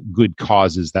different good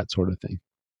causes, that sort of thing?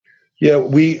 Yeah,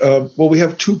 we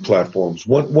have two platforms.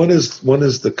 One is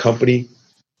the company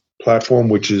platform,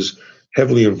 which is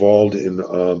heavily involved in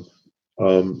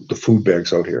the food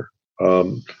banks out here,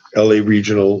 LA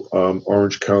Regional,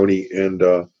 Orange County, and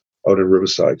out in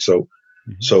Riverside. So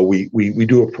we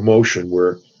do a promotion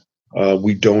where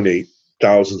we donate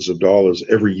thousands of dollars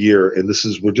every year, and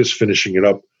we're just finishing it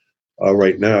up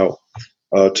right now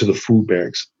to the food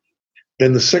banks.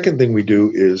 And the second thing we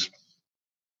do is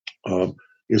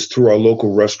through our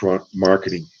local restaurant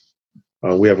marketing.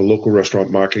 We have a local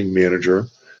restaurant marketing manager.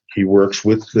 He works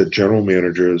with the general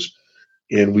managers,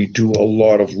 and we do a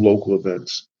lot of local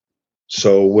events.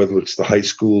 So whether it's the high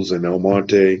schools in El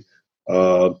Monte,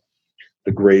 the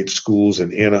grade schools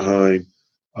in Anaheim,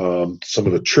 some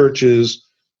of the churches.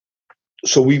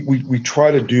 So we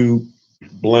try to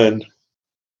blend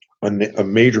a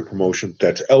major promotion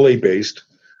that's LA based,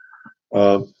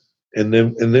 and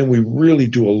then we really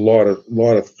do a lot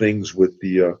of things with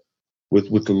the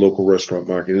local restaurant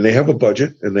market. And they have a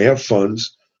budget and they have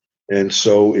funds, and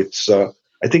so it's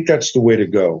I think that's the way to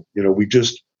go.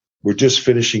 We're just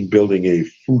finishing building a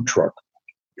food truck.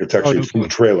 It's actually a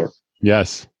food trailer.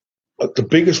 Yes. The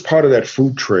biggest part of that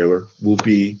food trailer will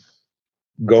be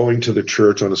going to the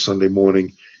church on a Sunday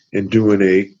morning and doing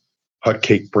a hot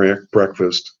cake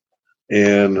breakfast,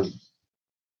 and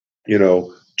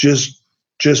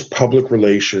just public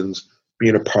relations,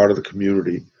 being a part of the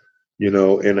community,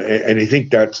 and I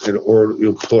think or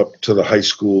you'll pull up to the high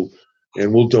school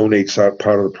and we'll donate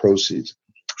part of the proceeds.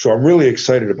 So I'm really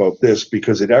excited about this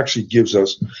because it actually gives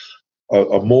us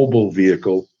a mobile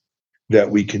vehicle that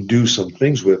we can do some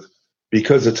things with,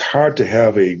 because it's hard to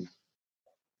have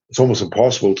it's almost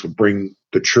impossible to bring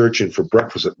the church in for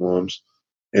breakfast at Norm's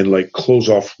and like close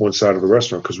off one side of the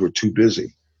restaurant because we're too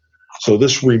busy. So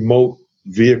this remote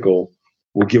vehicle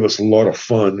will give us a lot of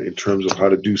fun in terms of how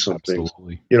to do some things.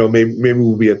 Maybe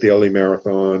we'll be at the LA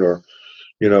Marathon or,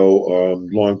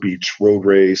 Long Beach Road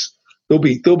Race.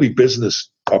 There'll be business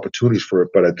opportunities for it,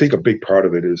 but I think a big part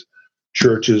of it is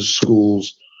churches,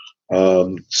 schools,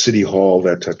 city hall,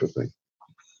 that type of thing.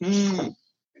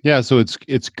 Yeah, so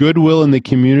it's goodwill in the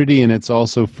community, and it's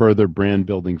also further brand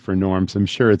building for Norm's. I'm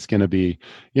sure it's going to be,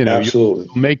 absolutely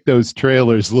make those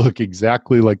trailers look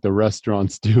exactly like the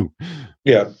restaurants do.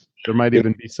 Yeah, there might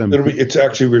even be some. It's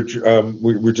actually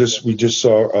we just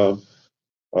saw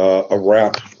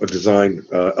a design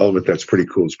element that's pretty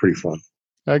cool. It's pretty fun.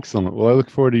 Excellent. Well, I look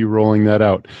forward to you rolling that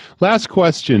out. Last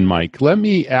question, Mike. Let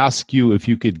me ask you if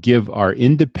you could give our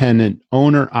independent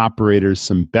owner-operators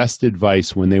some best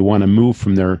advice when they want to move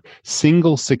from their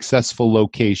single successful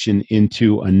location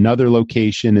into another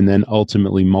location and then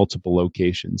ultimately multiple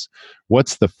locations.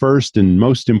 What's the first and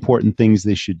most important things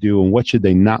they should do, and what should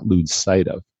they not lose sight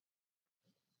of?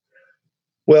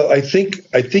 Well, I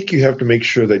think you have to make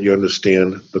sure that you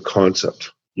understand the concept,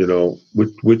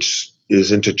 which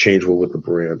is interchangeable with the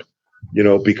brand,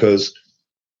 because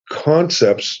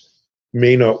concepts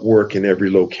may not work in every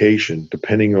location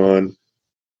depending on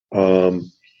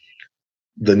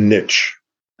the niche,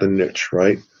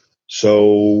 right?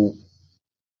 So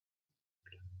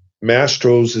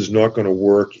Mastro's is not going to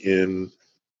work in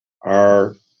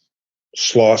our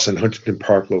Sloss and Huntington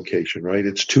Park location, right?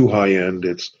 It's too high end,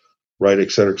 it's right,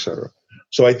 et cetera, et cetera.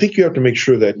 So I think you have to make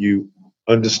sure that you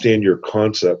understand your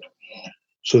concept,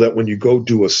 so that when you go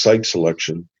do a site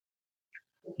selection,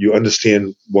 you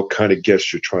understand what kind of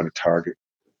guests you're trying to target.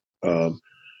 And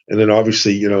then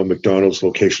obviously, McDonald's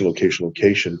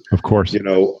location. Of course. That's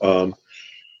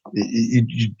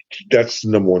the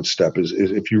number one step is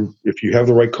if you have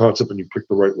the right concept and you pick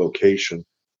the right location,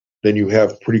 then you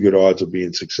have pretty good odds of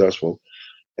being successful.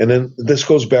 And then this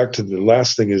goes back to the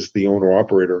last thing is the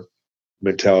owner-operator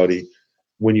mentality.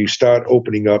 When you start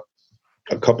opening up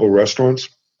a couple of restaurants,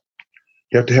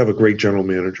 you have to have a great general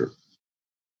manager.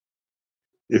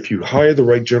 If you hire the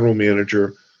right general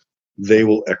manager, they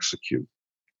will execute.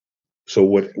 So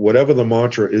whatever the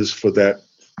mantra is for that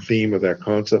theme of that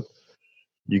concept,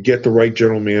 you get the right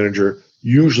general manager.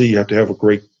 Usually you have to have a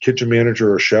great kitchen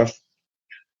manager or chef,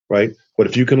 right? But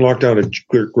if you can lock down a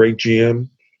great GM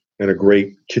and a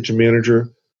great kitchen manager,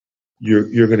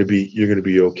 you're going to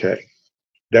be okay.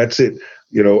 That's it.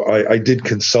 I did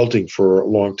consulting for a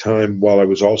long time while I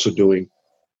was also doing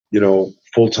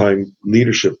full-time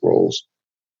leadership roles.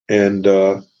 And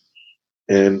the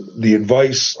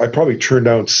advice, I probably turned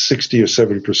down 60 or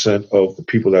 70% of the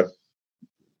people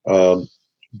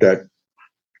that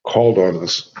called on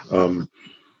us,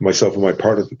 myself and my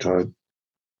partner at the time.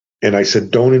 And I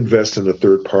said, don't invest in a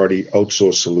third-party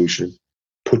outsource solution.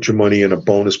 Put your money in a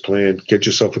bonus plan, get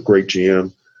yourself a great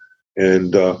GM.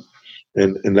 And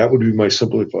that would be my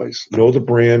simple advice. Know the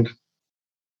brand,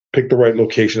 pick the right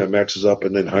location that matches up,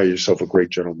 and then hire yourself a great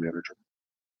general manager.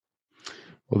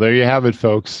 Well, there you have it,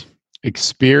 folks.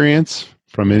 Experience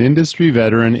from an industry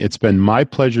veteran. It's been my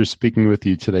pleasure speaking with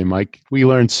you today, Mike. We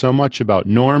learned so much about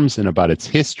Norm's and about its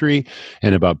history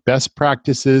and about best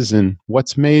practices and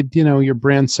what's made, your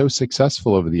brand so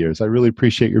successful over the years. I really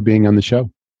appreciate your being on the show.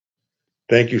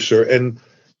 Thank you, sir. And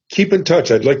keep in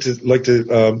touch. I'd like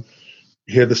to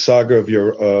hear the saga of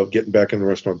your getting back in the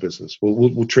restaurant business.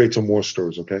 We'll trade some more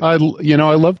stories, okay? I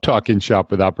love talking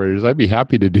shop with operators. I'd be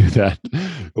happy to do that.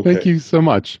 Okay. Thank you so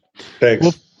much. Thanks.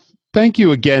 Well, thank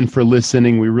you again for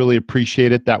listening. We really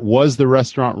appreciate it. That was the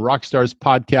Restaurant Rockstars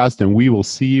podcast, and we will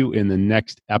see you in the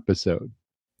next episode.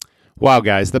 Wow,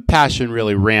 guys, the passion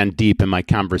really ran deep in my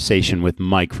conversation with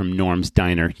Mike from Norm's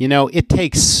Diner. You know, it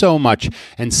takes so much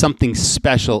and something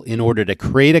special in order to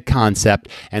create a concept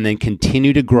and then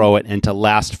continue to grow it and to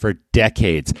last for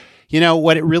decades. You know,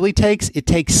 what it really takes? It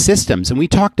takes systems. And we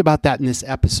talked about that in this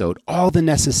episode, all the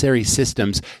necessary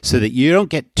systems so that you don't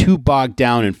get too bogged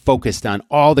down and focused on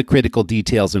all the critical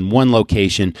details in one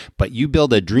location, but you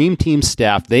build a dream team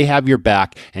staff, they have your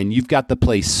back, and you've got the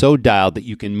place so dialed that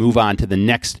you can move on to the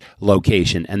next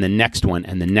location and the next one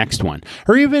and the next one.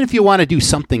 Or even if you want to do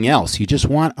something else, you just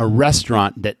want a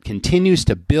restaurant that continues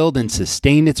to build and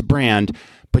sustain its brand,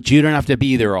 but you don't have to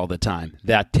be there all the time.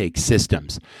 That takes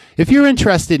systems. If you're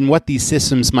interested in what these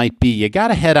systems might be, you got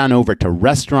to head on over to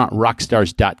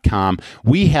restaurantrockstars.com.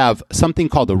 We have something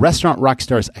called the Restaurant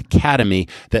Rockstars Academy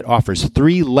that offers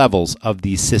 3 levels of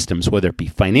these systems, whether it be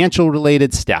financial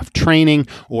related, staff training,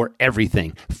 or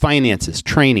everything. Finances,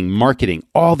 training, marketing,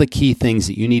 all the key things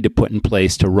that you need to put in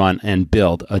place to run and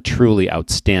build a truly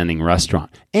outstanding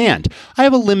restaurant. And I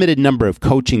have a limited number of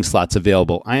coaching slots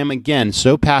available. I am, again,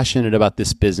 so passionate about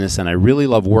this business, and I really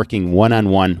love working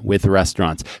one-on-one with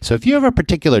restaurants. So if you have a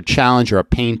particular challenge or a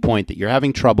pain point that you're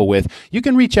having trouble with, you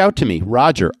can reach out to me,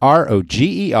 Roger,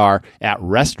 R-O-G-E-R, at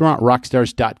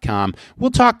restaurantrockstars.com.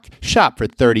 We'll talk shop for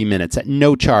 30 minutes at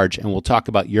no charge, and we'll talk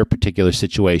about your particular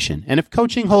situation. And if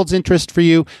coaching holds interest for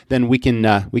you, then we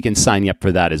can sign you up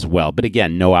for that as well. But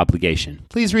again, no obligation.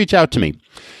 Please reach out to me.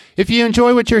 If you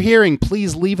enjoy what you're hearing,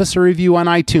 please leave us a review on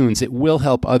iTunes. It will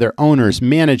help other owners,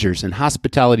 managers, and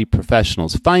hospitality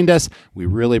professionals find us. We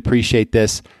really appreciate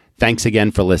this. Thanks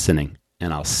again for listening,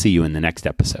 and I'll see you in the next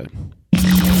episode.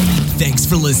 Thanks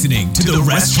for listening to the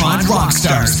Restaurant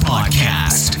Rockstars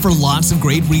podcast. For lots of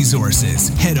great resources,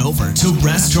 head over to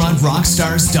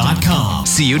restaurantrockstars.com.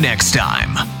 See you next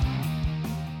time.